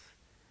Shlichus?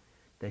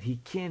 That he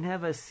can't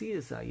have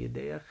Asiyas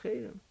Ayidei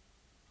Acharim.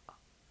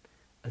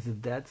 As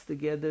if that's the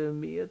gather of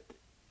Miyat,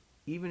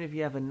 even if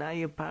you have a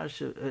Naya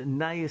Parsha, a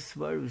Naya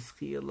Svar of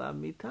Schia Lab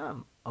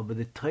Mitam, but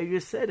the Torah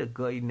said a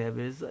Goy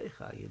never is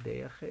Zaycha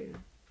Ayidei Acharim.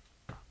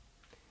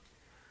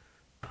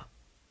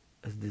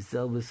 As the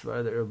Zelba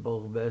Svar that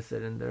Rabbi Ber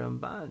said in the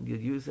Ramban,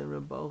 you'd use in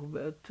Rabbi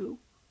Ber too.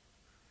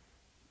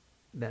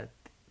 That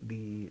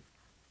the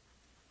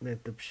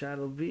pshat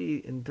will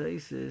be in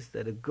Taisis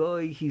that a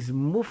Goy, he's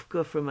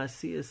mufka from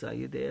Asiyas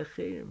Ayidei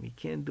Acharim. He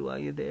can't do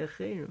Ayidei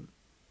Acharim.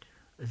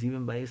 As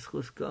even by his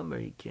Chus Gomer,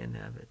 he can't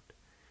have it.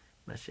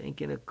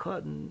 Mashenk in a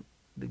Katan,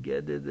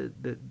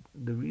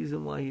 the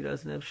reason why he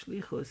doesn't have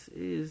Shlichus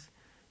is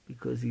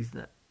because he's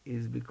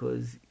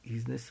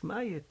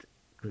Nesmayit,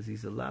 because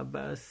he's a Lab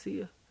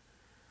Barasiyah.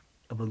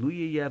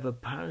 Abaluya, you have a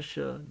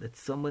parsha that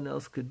someone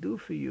else could do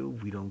for you.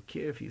 We don't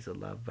care if he's a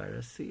Lav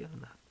Barasiyah or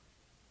not.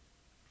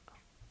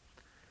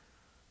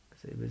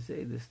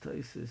 Say this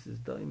Taisus is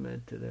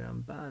doimed to the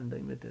Ramban,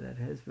 doimed to that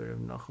Hezber of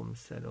Nachum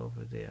said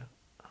over there.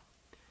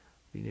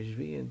 In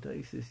Ishvi and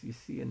Taisus, you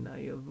see a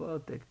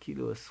Nayavot that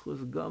Kilo a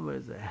Schus Gomer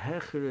is a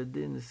Hecher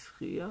Din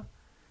Schia,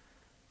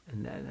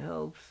 and that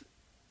helps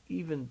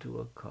even to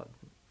a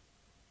Katan.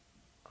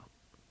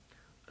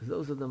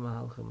 Those are the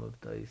Mahalchim of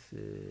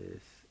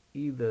Taisus.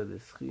 Either the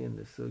Schia and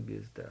the Sugya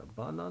is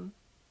Darabanan,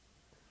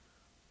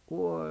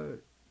 or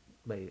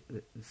by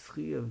the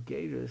Schia of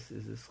Geirus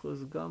is a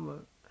Schus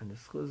Gomer, and the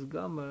Schus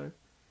Gomer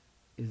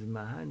is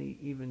Mahani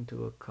even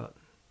to a Katan.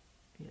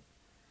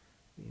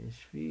 In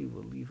Shvi,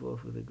 we'll leave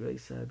off with a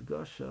Grace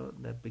Gosha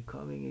that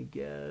becoming a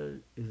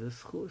Ger is a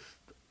Schus.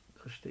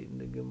 Das steht in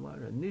the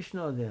Gemara.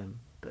 Nishna them,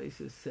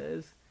 Taisus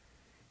says,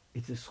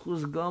 it's a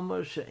Schus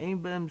Gomer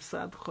she'ein be'em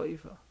sad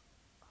choiva.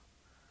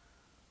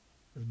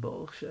 As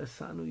Baruch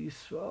she'asanu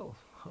Yisrael,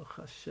 Baruch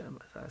Hashem,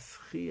 as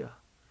Aschia,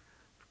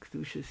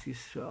 Kedushas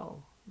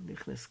Yisrael,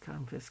 Nichnes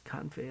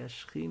Kanfei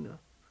Ashchina.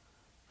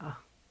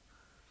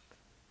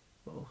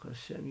 Baruch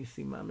Hashem, you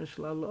see Mamish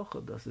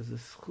Lalocha, das is a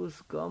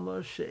Schus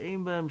Gomer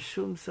she'ein be'em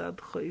shum sad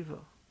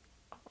choiva.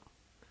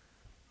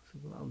 So,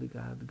 Gvaldige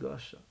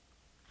Hadgosha.